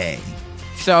Sunday?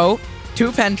 So,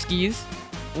 2 Penskes,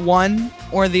 one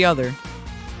or the other.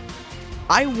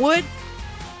 I would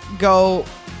go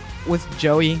with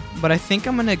Joey, but I think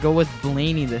I'm going to go with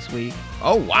Blaney this week.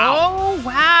 Oh, wow. Oh,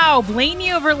 wow.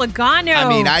 Blaney over Logano. I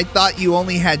mean, I thought you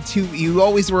only had 2. You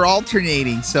always were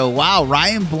alternating. So, wow,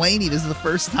 Ryan Blaney, this is the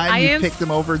first time you picked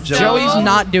him over Joey. Joey's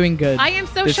not doing good. I am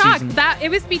so this shocked season. that it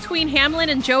was between Hamlin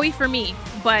and Joey for me,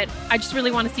 but I just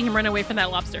really want to see him run away from that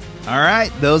lobster. All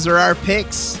right, those are our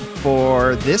picks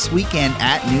for this weekend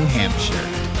at New Hampshire.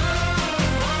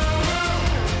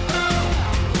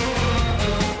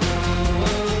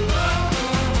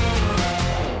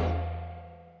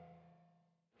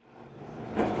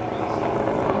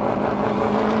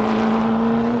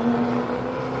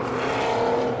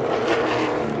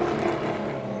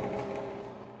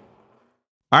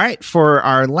 All right, for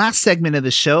our last segment of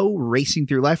the show, Racing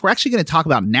Through Life, we're actually going to talk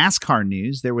about NASCAR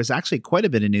news. There was actually quite a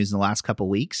bit of news in the last couple of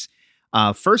weeks.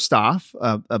 First off,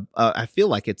 I feel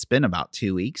like it's been about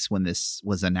 2 weeks when this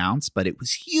was announced, but it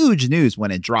was huge news when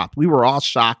it dropped. We were all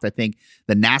shocked. I think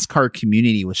the NASCAR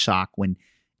community was shocked when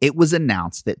it was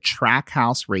announced that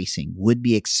Trackhouse Racing would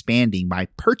be expanding by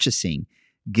purchasing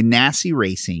Ganassi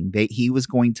Racing, that he was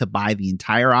going to buy the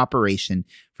entire operation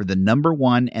for the number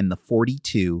 1 and the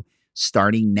 42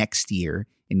 starting next year.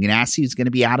 And Ganassi is going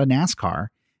to be out of NASCAR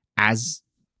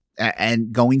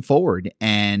and going forward.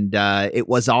 And it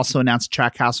was also announced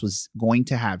Trackhouse was going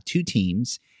to have 2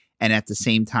 teams. And at the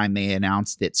same time, they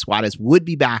announced that Suarez would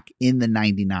be back in the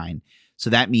 99. So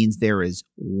that means there is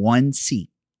 1 seat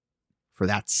for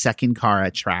that second car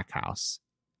at Trackhouse.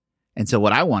 And so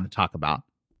what I want to talk about,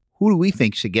 who do we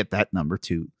think should get that number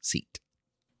 2 seat?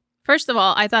 First of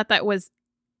all, I thought that was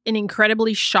an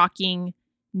incredibly shocking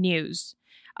news.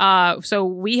 So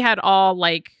we had all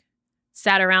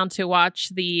sat around to watch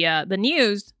the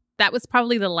news. That was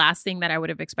probably the last thing that I would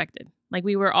have expected.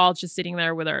 We were all just sitting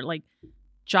there with our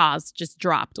jaws just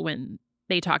dropped when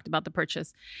they talked about the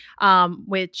purchase,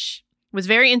 which was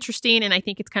very interesting. And I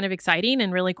think it's kind of exciting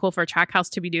and really cool for Trackhouse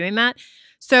to be doing that.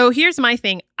 So here's my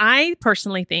thing. I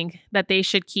personally think that they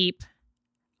should keep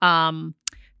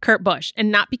Kurt Busch,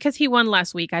 and not because he won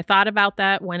last week. I thought about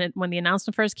that when the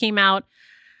announcement first came out.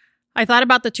 I thought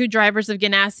about the two drivers of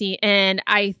Ganassi, and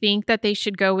I think that they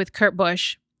should go with Kurt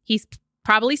Busch. He's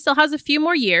probably still has a few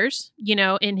more years,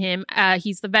 in him.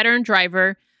 He's the veteran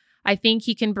driver. I think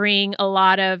he can bring a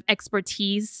lot of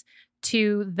expertise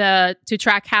to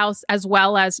Trackhouse, as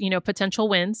well as, potential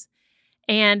wins.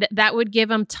 And that would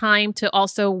give him time to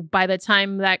also, by the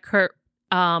time that Kurt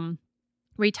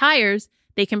retires,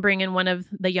 they can bring in one of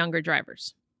the younger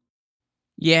drivers.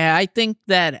 Yeah, I think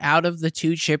that out of the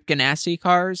two Chip Ganassi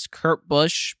cars, Kurt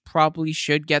Busch probably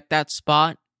should get that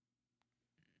spot.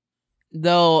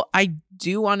 Though I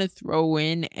do want to throw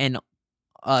in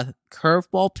a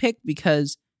curveball pick,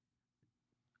 because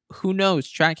who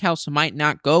knows, Trackhouse might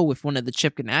not go with one of the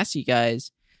Chip Ganassi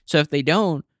guys. So if they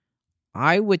don't,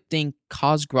 I would think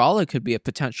Kaz Grala could be a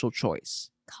potential choice.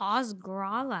 Kaz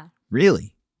Grala.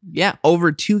 Really? Yeah.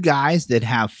 Over two guys that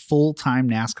have full-time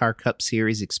NASCAR Cup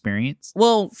Series experience.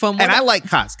 Well, and I like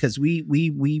Kaz because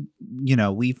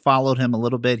we followed him a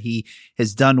little bit. He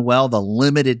has done well the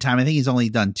limited time. I think he's only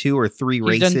done 2 or 3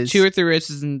 races. He's done 2 or 3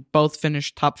 races and both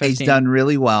finished top 15. He's done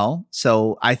really well.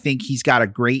 So I think he's got a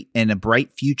great and a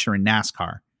bright future in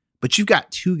NASCAR. But you've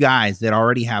got two guys that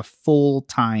already have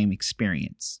full-time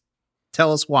experience.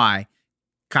 Tell us why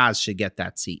Kaz should get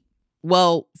that seat.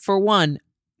 Well, for one,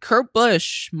 Kurt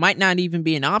Busch might not even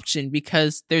be an option,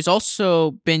 because there's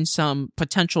also been some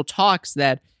potential talks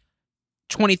that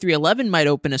 2311 might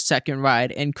open a second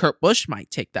ride and Kurt Busch might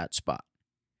take that spot.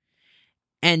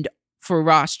 And for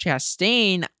Ross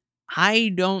Chastain,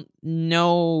 I don't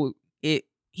know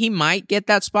he might get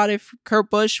that spot if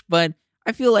Kurt Busch, but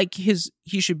I feel like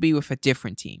he should be with a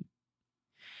different team.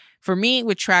 For me,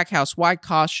 with Trackhouse, why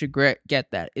Kaz should get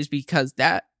that is because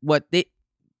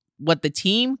what the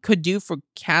team could do for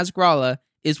Kaz Grala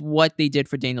is what they did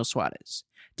for Daniel Suarez.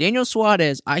 Daniel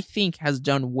Suarez, I think, has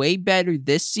done way better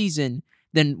this season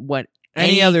than what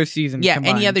any other season. Yeah,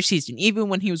 combined. any other season, even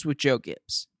when he was with Joe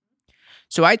Gibbs.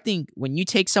 So I think when you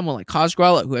take someone like Kaz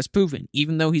Grala, who has proven,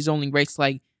 even though he's only raced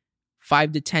like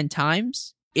 5 to 10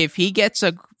 times, if he gets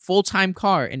a full-time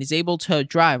car and is able to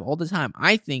drive all the time,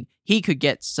 I think he could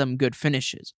get some good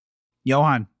finishes.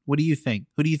 Johan, what do you think?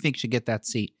 Who do you think should get that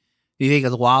seat? Do you think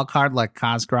it's a wild card like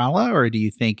Kaz Grala, or do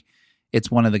you think it's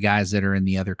one of the guys that are in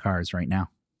the other cars right now?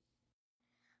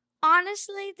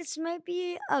 Honestly, this might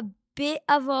be a bit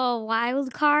of a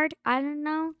wild card. I don't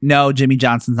know. No, Jimmy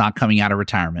Johnson's not coming out of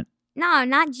retirement. No,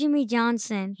 not Jimmy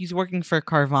Johnson. He's working for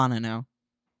Carvana now.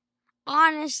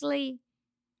 Honestly,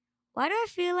 why do I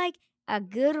feel like a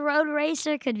good road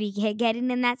racer could be getting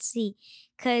in that seat?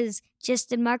 Because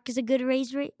Justin Mark is a good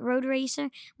road racer.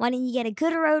 Why didn't you get a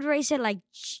good road racer like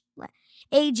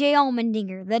AJ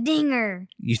Allmendinger, the Dinger?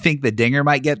 You think the Dinger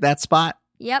might get that spot?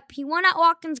 Yep, he won at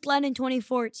Watkins Glen in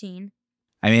 2014.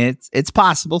 I mean, it's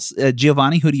possible.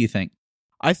 Giovanni, who do you think?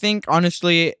 I think,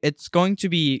 honestly, it's going to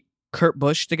be Kurt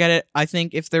Busch to get it. I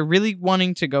think if they're really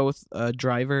wanting to go with a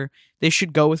driver, they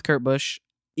should go with Kurt Busch,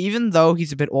 even though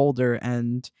he's a bit older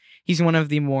and he's one of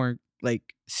the more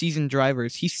seasoned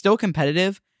drivers. He's still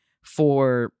competitive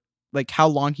for how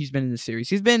long he's been in the series.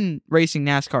 He's been racing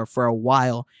NASCAR for a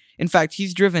while. In fact,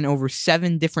 he's driven over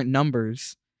 7 different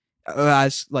numbers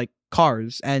as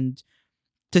cars, and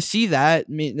to see that,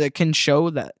 that can show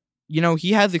that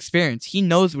he has experience. He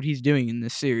knows what he's doing in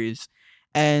this series,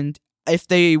 and if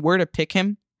they were to pick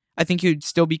him, I think he would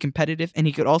still be competitive, and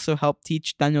he could also help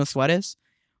teach Daniel Suarez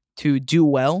to do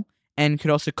well, and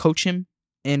could also coach him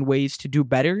in ways to do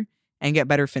better and get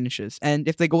better finishes. And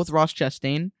if they go with Ross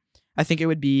Chastain, I think it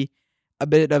would be a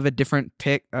bit of a different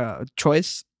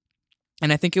choice,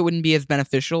 and I think it wouldn't be as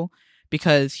beneficial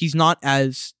because he's not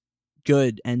as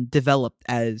good and developed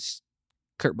as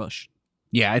Kurt Busch.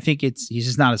 Yeah, I think he's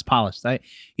just not as polished.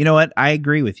 You know what? I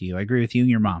agree with you. I agree with you and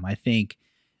your mom. I think,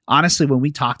 honestly, when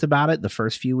we talked about it the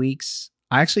first few weeks,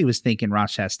 I actually was thinking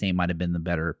Ross Chastain might have been the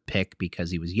better pick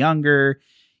because he was younger,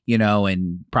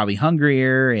 and probably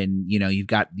hungrier. And, you've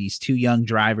got these 2 young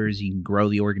drivers. You can grow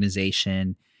the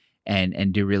organization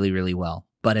and do really, really well.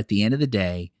 But at the end of the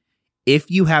day, if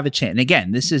you have a chance, and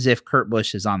again, this is if Kurt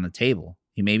Busch is on the table.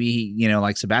 Maybe,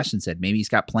 like Sebastian said, maybe he's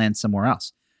got plans somewhere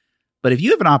else. But if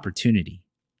you have an opportunity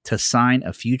to sign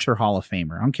a future Hall of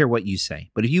Famer, I don't care what you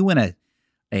say, but if you win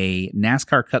a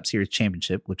NASCAR Cup Series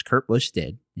championship, which Kurt Busch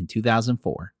did in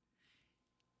 2004,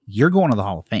 you're going to the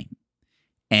Hall of Fame.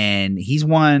 And he's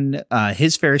won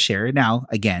his fair share. Now,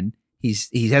 again,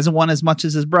 he hasn't won as much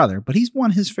as his brother, but he's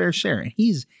won his fair share. And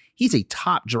he's a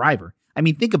top driver. I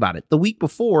mean, think about it. The week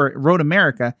before Road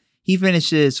America, he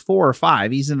finishes 4 or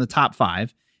 5. He's in the top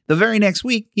 5. The very next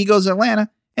week, he goes to Atlanta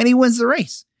and he wins the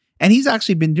race. And he's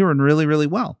actually been doing really, really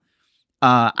well.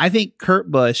 I think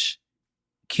Kurt Busch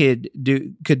could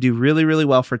do really, really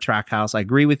well for Trackhouse. I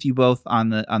agree with you both on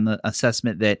the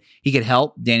assessment that he could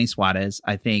help Danny Suarez.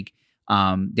 I think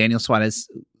Daniel Suarez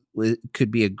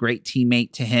could be a great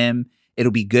teammate to him.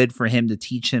 It'll be good for him to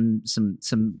teach him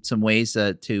some ways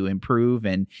to improve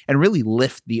and really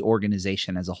lift the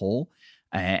organization as a whole.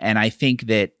 And I think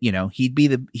that, you know, he'd be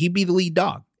the lead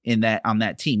dog on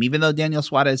that team, even though Daniel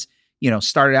Suarez, you know,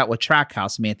 started out with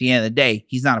Trackhouse. I mean, at the end of the day,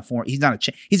 he's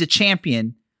a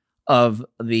champion of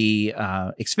the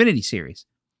Xfinity Series.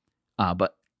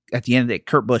 But at the end of the day,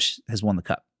 Kurt Busch has won the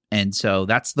Cup. And so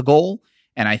that's the goal.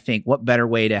 And I think what better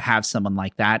way to have someone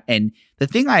like that. And the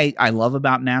thing I love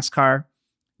about NASCAR,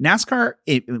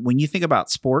 when you think about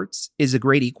sports, is a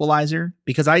great equalizer,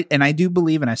 because I do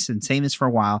believe, and I've been saying this for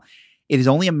a while, it is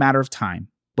only a matter of time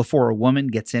before a woman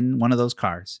gets in one of those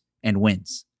cars and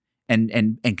wins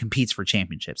and competes for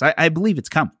championships. I believe it's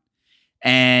coming.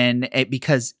 And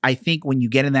because I think when you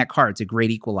get in that car, it's a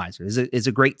great equalizer. It's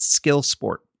a great skill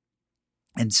sport.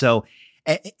 And so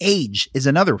age is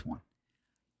another one.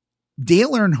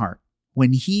 Dale Earnhardt,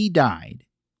 when he died,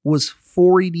 was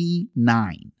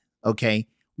 49. Okay.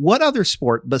 What other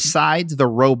sport besides the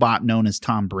robot known as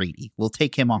Tom Brady? We'll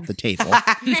take him off the table.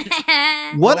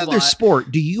 What other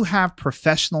sport do you have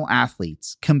professional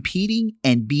athletes competing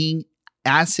and being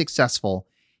as successful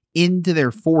into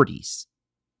their 40s?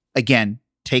 Again,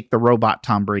 take the robot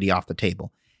Tom Brady off the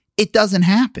table. It doesn't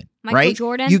happen, Michael right?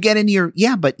 Jordan? You get into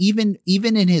but even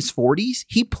in his 40s,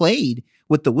 he played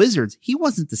with the Wizards. He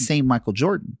wasn't the same Michael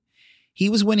Jordan. He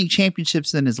was winning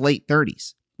championships in his late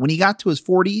 30s. When he got to his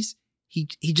 40s, he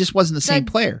just wasn't the same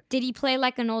player. Did he play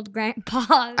like an old grandpa?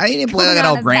 I didn't play like an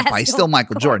old grandpa. He's still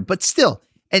Michael Jordan, but still.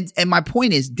 And my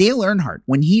point is, Dale Earnhardt,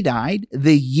 when he died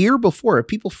the year before,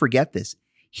 people forget this,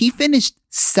 he finished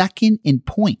second in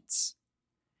points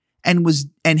and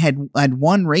had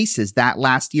won races that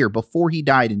last year before he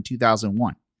died in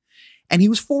 2001. And he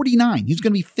was 49. He was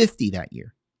going to be 50 that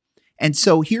year. And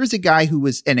so here's a guy who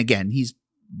was, and again, he's,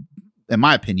 in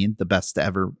my opinion, the best to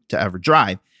ever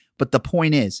drive. But the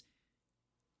point is,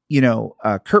 you know,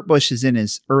 Kurt Busch is in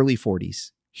his early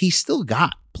 40s. He's still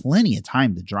got plenty of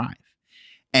time to drive.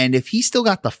 And if he still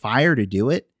got the fire to do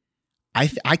it,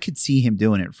 I could see him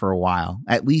doing it for a while,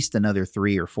 at least another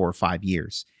 3 or 4 or 5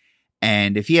 years.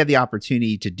 And if he had the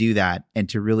opportunity to do that and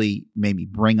to really maybe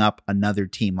bring up another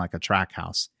team like a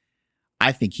Trackhouse,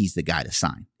 I think he's the guy to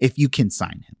sign, if you can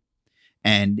sign him.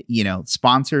 And, you know,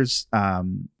 sponsors,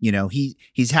 you know,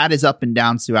 he's had his up and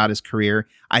downs throughout his career.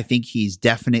 I think he's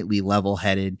definitely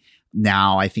level-headed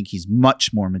now. I think he's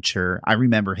much more mature. I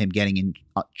remember him getting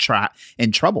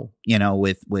in trouble, you know,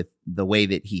 with the way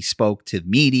that he spoke to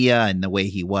media and the way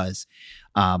he was.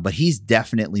 But he's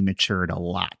definitely matured a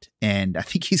lot. And I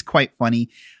think he's quite funny.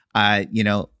 You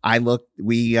know,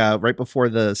 right before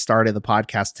the start of the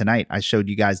podcast tonight, I showed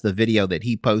you guys the video that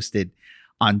he posted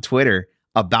on Twitter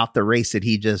about the race that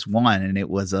he just won. And it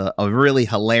was a really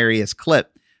hilarious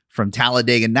clip from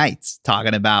Talladega Nights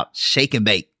talking about shake and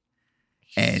bake.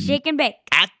 And Shake and bake.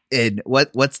 And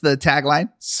what's the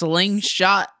tagline?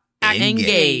 Slingshot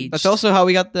Engage. That's also how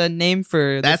we got the name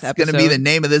for this That's episode. going to be the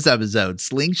name of this episode,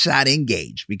 Slingshot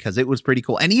Engage, because it was pretty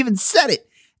cool. And he even said it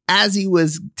as he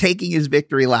was taking his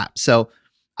victory lap. So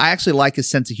I actually like his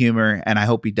sense of humor, and I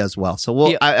hope he does well.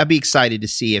 So I'd be excited to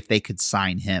see if they could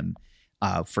sign him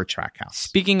for Trackhouse.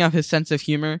 Speaking of his sense of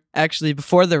humor, actually,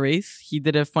 before the race, he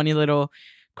did a funny little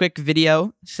quick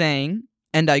video saying,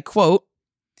 and I quote,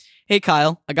 "Hey,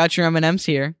 Kyle, I got your M&Ms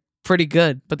here. Pretty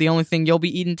good, but the only thing you'll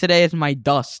be eating today is my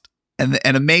dust." And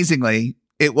amazingly,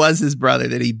 it was his brother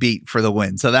that he beat for the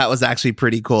win. So that was actually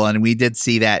pretty cool. And we did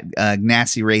see that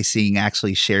Gnassi Racing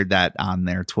actually shared that on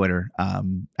their Twitter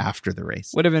after the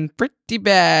race. Would have been pretty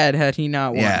bad had he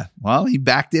not won. Yeah, well, he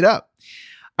backed it up.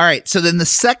 All right, so then the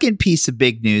second piece of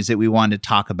big news that we wanted to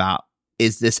talk about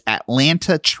is this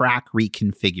Atlanta track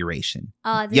reconfiguration.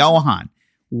 Johan,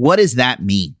 what does that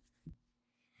mean?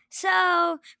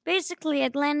 So basically,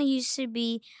 Atlanta used to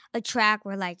be a track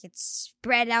where like it's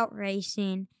spread out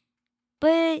racing,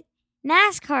 but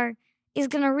NASCAR is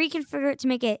gonna reconfigure it to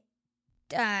make it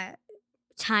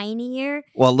tinier.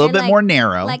 Well, a little bit more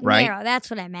narrow, like right? Narrow, that's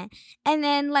what I meant. And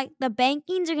then like the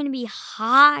bankings are gonna be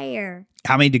higher,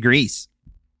 How many degrees?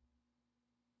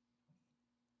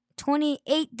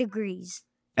 28 degrees.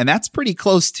 And that's pretty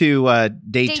close to Daytona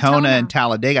Daytona. and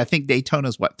Talladega. I think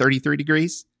Daytona's 33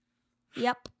 degrees?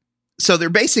 Yep. So they're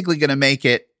basically going to make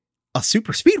it a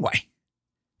super speedway.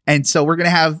 And so we're going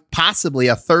to have possibly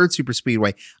a third super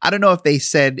speedway. I don't know if they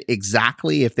said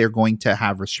exactly if they're going to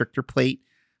have restrictor plate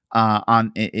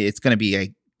on. It's going to be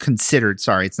a considered.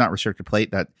 Sorry, it's not restrictor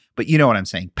plate. But you know what I'm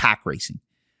saying. Pack racing.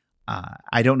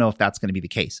 I don't know if that's going to be the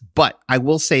case. But I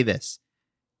will say this: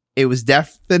 it was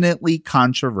definitely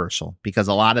controversial because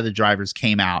a lot of the drivers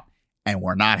came out and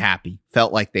were not happy.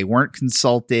 Felt like they weren't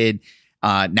consulted.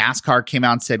 NASCAR came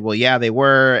out and said, well, yeah, they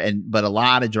were. But a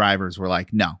lot of drivers were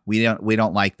like, no, we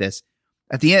don't like this.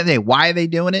 At the end of the day, why are they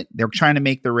doing it? They're trying to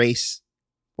make the race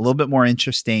a little bit more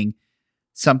interesting,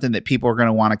 something that people are going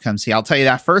to want to come see. I'll tell you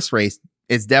that first race,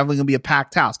 it's definitely going to be a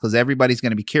packed house because everybody's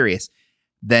going to be curious.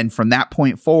 Then from that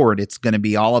point forward, it's going to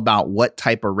be all about what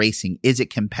type of racing. Is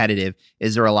it competitive?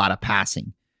 Is there a lot of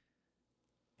passing?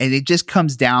 And it just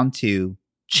comes down to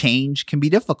change can be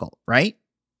difficult, right?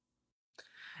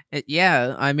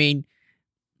 Yeah, I mean,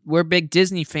 we're big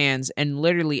Disney fans, and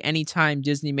literally anytime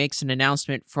Disney makes an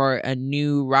announcement for a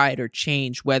new ride or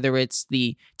change, whether it's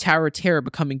the Tower of Terror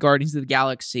becoming Guardians of the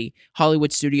Galaxy,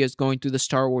 Hollywood Studios going through the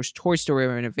Star Wars Toy Story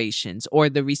renovations, or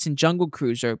the recent Jungle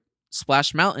Cruise or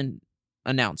Splash Mountain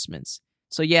announcements.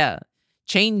 So yeah,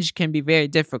 change can be very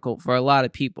difficult for a lot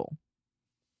of people.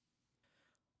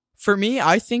 For me,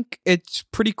 I think it's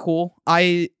pretty cool.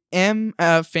 I am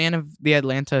a fan of the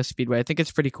Atlanta Speedway. I think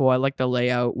it's pretty cool. I like the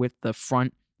layout with the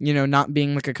front, not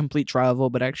being like a complete travel,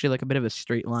 but actually like a bit of a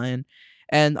straight line.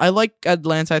 And I like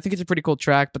Atlanta. I think it's a pretty cool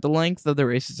track, but the length of the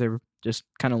races are just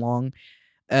kind of long.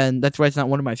 And that's why it's not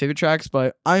one of my favorite tracks,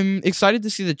 but I'm excited to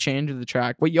see the change of the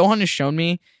track. What Johan has shown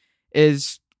me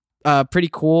is pretty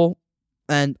cool,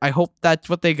 and I hope that's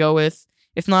what they go with.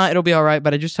 If not, it'll be all right,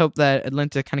 but I just hope that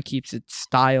Atlanta kind of keeps its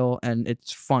style and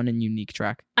its fun and unique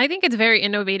track. I think it's very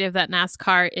innovative that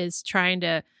NASCAR is trying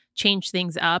to change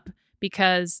things up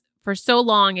because for so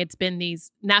long it's been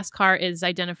NASCAR is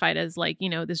identified as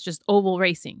this just oval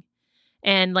racing.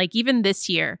 And even this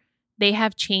year, they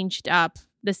have changed up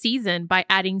the season by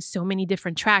adding so many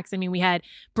different tracks. I mean, we had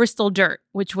Bristol Dirt,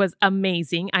 which was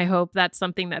amazing. I hope that's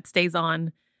something that stays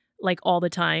on all the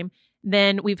time.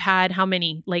 Then we've had how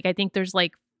many? I think there's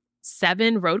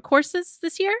 7 road courses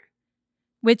this year,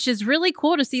 which is really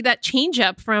cool to see that change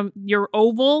up from your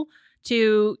oval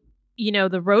to,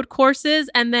 the road courses.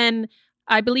 And then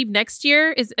I believe next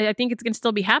year I think it's going to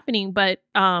still be happening, but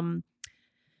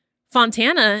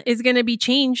Fontana is going to be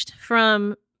changed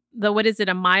from a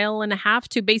 1.5 miles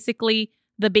to basically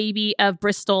the baby of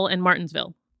Bristol and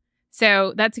Martinsville.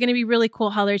 So that's going to be really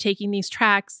cool how they're taking these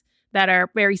tracks that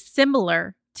are very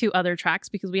similar to other tracks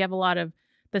because we have a lot of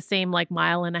the same 1.5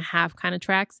 mile kind of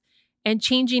tracks and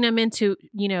changing them into,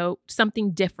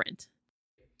 something different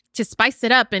to spice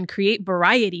it up and create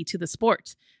variety to the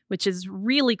sport, which is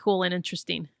really cool and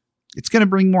interesting. It's going to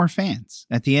bring more fans.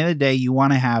 At the end of the day, you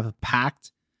want to have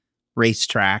packed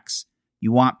racetracks.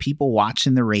 You want people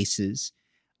watching the races.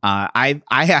 I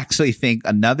actually think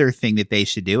another thing that they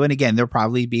should do, and again, there'll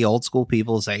probably be old school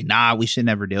people who say, nah, we should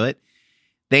never do it.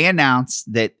 They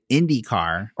announced that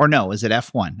IndyCar, or no, is it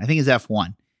F1? I think it's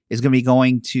F1, is going to be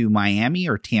going to Miami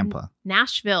or Tampa?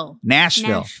 Nashville.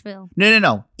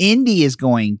 No. Indy is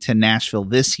going to Nashville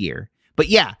this year. But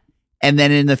yeah, and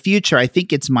then in the future, I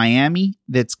think it's Miami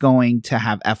that's going to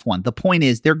have F1. The point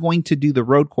is they're going to do the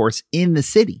road course in the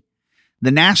city.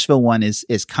 The Nashville one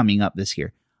is coming up this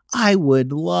year. I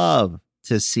would love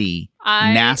to see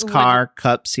NASCAR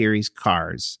Cup Series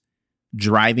cars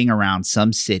driving around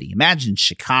some city. Imagine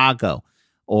Chicago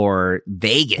or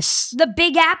Vegas. The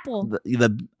Big Apple.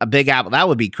 A Big Apple. That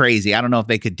would be crazy. I don't know if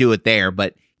they could do it there,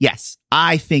 but yes,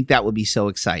 I think that would be so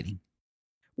exciting.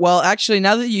 Well, actually,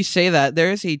 now that you say that,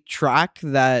 there is a track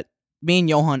that me and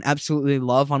Johan absolutely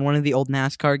love on one of the old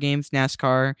NASCAR games,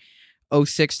 NASCAR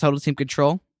 06 Total Team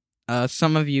Control.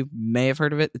 Some of you may have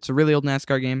heard of it. It's a really old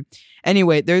NASCAR game.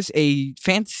 Anyway, there's a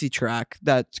fantasy track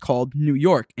that's called New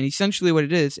York. And essentially what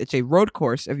it is, it's a road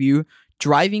course of you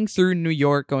driving through New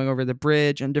York, going over the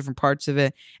bridge and different parts of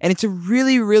it. And it's a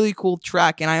really, really cool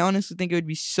track. And I honestly think it would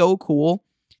be so cool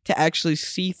to actually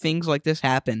see things like this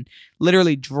happen.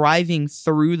 Literally driving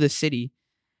through the city.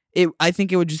 I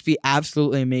think it would just be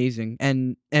absolutely amazing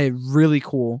and a really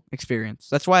cool experience.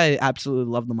 That's why I absolutely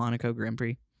love the Monaco Grand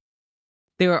Prix.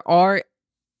 There are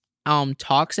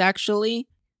talks actually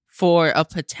for a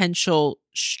potential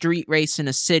street race in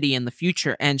a city in the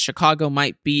future, and Chicago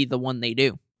might be the one they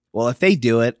do. Well, if they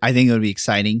do it, I think it would be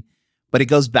exciting. But it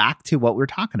goes back to what we're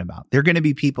talking about. There are going to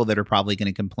be people that are probably going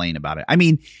to complain about it. I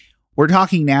mean, we're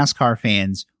talking NASCAR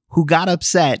fans who got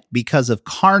upset because of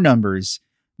car numbers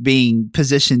being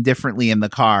positioned differently in the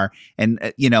car.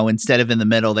 And, instead of in the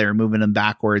middle, they were moving them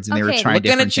backwards and they were trying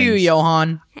different things. Looking at you,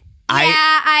 Johan.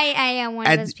 I am one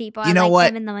of and those people. you I know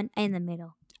like what? them in the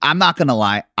middle. I'm not gonna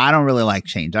lie. I don't really like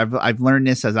change. I've learned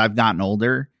this as I've gotten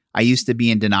older. I used to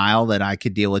be in denial that I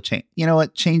could deal with change. You know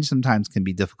what? Change sometimes can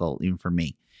be difficult, even for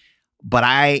me.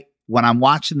 But when I'm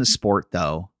watching the sport,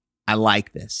 though, I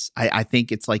like this. I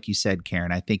think it's like you said,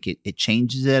 Karen. I think it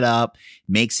changes it up,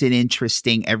 makes it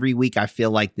interesting. Every week, I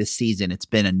feel like this season, it's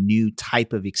been a new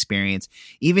type of experience.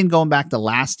 Even going back to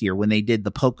last year when they did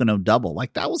the Pocono Double,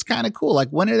 like that was kind of cool. Like,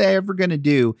 when are they ever going to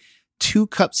do 2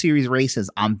 Cup Series races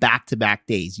on back-to-back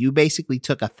days? You basically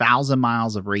took 1,000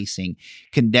 miles of racing,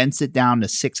 condensed it down to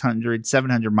 600,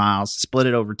 700 miles, split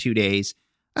it over 2 days.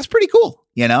 That's pretty cool,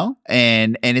 you know?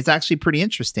 And it's actually pretty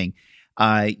interesting.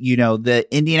 The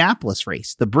Indianapolis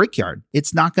race, the Brickyard,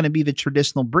 it's not going to be the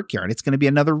traditional Brickyard. It's going to be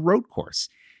another road course.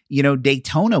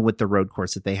 Daytona with the road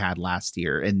course that they had last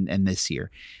year and this year.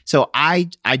 So I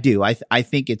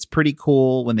think it's pretty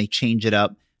cool when they change it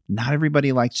up. Not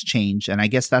everybody likes change. And I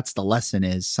guess that's the lesson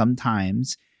is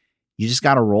sometimes you just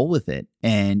got to roll with it.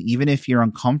 And even if you're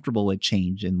uncomfortable with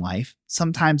change in life,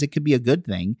 sometimes it could be a good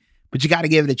thing, but you got to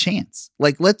give it a chance.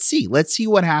 Like, let's see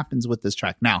what happens with this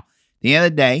track. Now, at the end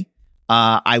of the day,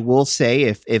 I will say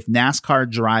if NASCAR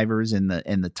drivers and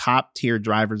the top tier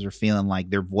drivers are feeling like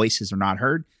their voices are not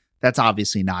heard, that's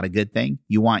obviously not a good thing.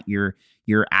 You want your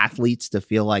athletes to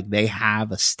feel like they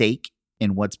have a stake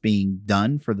in what's being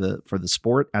done for the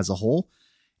sport as a whole.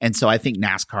 And so I think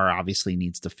NASCAR obviously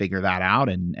needs to figure that out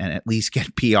and at least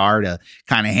get PR to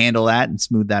kind of handle that and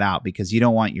smooth that out, because you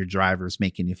don't want your drivers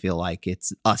making you feel like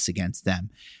it's us against them.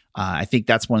 I think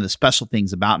that's one of the special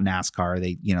things about NASCAR.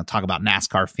 They, talk about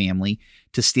NASCAR family.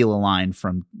 To steal a line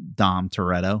from Dom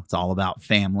Toretto, it's all about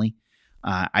family.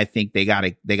 I think they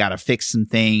gotta fix some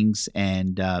things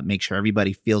and make sure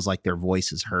everybody feels like their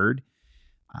voice is heard.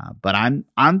 But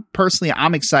I'm personally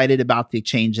excited about the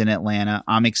change in Atlanta.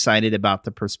 I'm excited about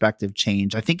the perspective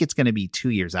change. I think it's going to be 2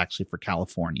 years actually for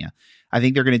California. I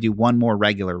think they're going to do one more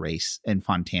regular race in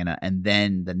Fontana, and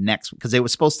then the next, because it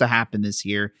was supposed to happen this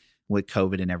year with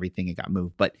COVID and everything, it got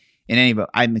moved. But in any event,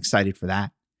 I'm excited for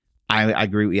that. I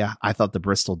agree with you. I thought the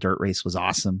Bristol dirt race was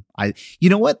awesome. You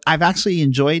know what? I've actually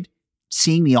enjoyed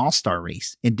seeing the All-Star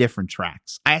race in different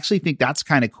tracks. I actually think that's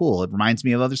kind of cool. It reminds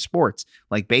me of other sports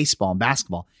like baseball and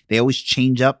basketball. They always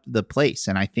change up the place.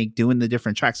 And I think doing the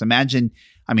different tracks, imagine,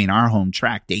 our home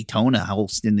track, Daytona,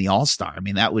 hosting the All-Star.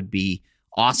 That would be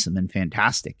awesome and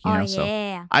fantastic. So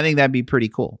I think that'd be pretty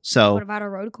cool. So what about a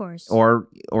road course? Or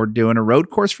doing a road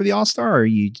course for the All-Star, or are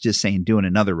you just saying doing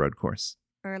another road course?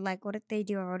 Or like, what if they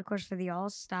do a road course for the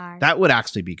All-Star? That would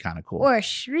actually be kind of cool. Or a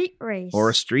street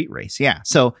race. Yeah.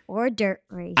 So or a dirt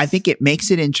race. I think it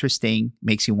makes it interesting,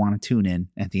 makes you want to tune in.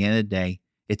 At the end of the day,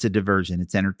 it's a diversion.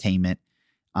 It's entertainment.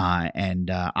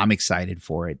 And I'm excited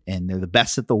for it. And they're the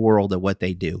best at the world at what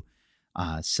they do.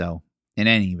 So in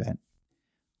any event.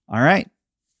 All right.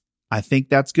 I think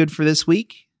that's good for this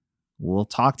week. We'll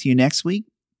talk to you next week.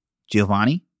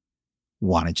 Giovanni,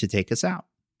 why don't you take us out?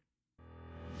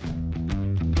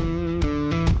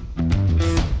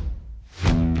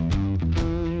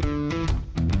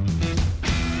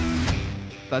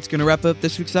 That's going to wrap up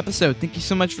this week's episode. Thank you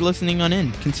so much for listening on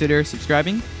in. Consider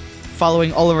subscribing,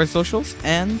 following all of our socials,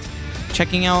 and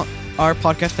checking out our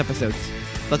podcast episodes.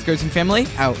 Let's Go Racing Family,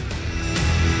 out.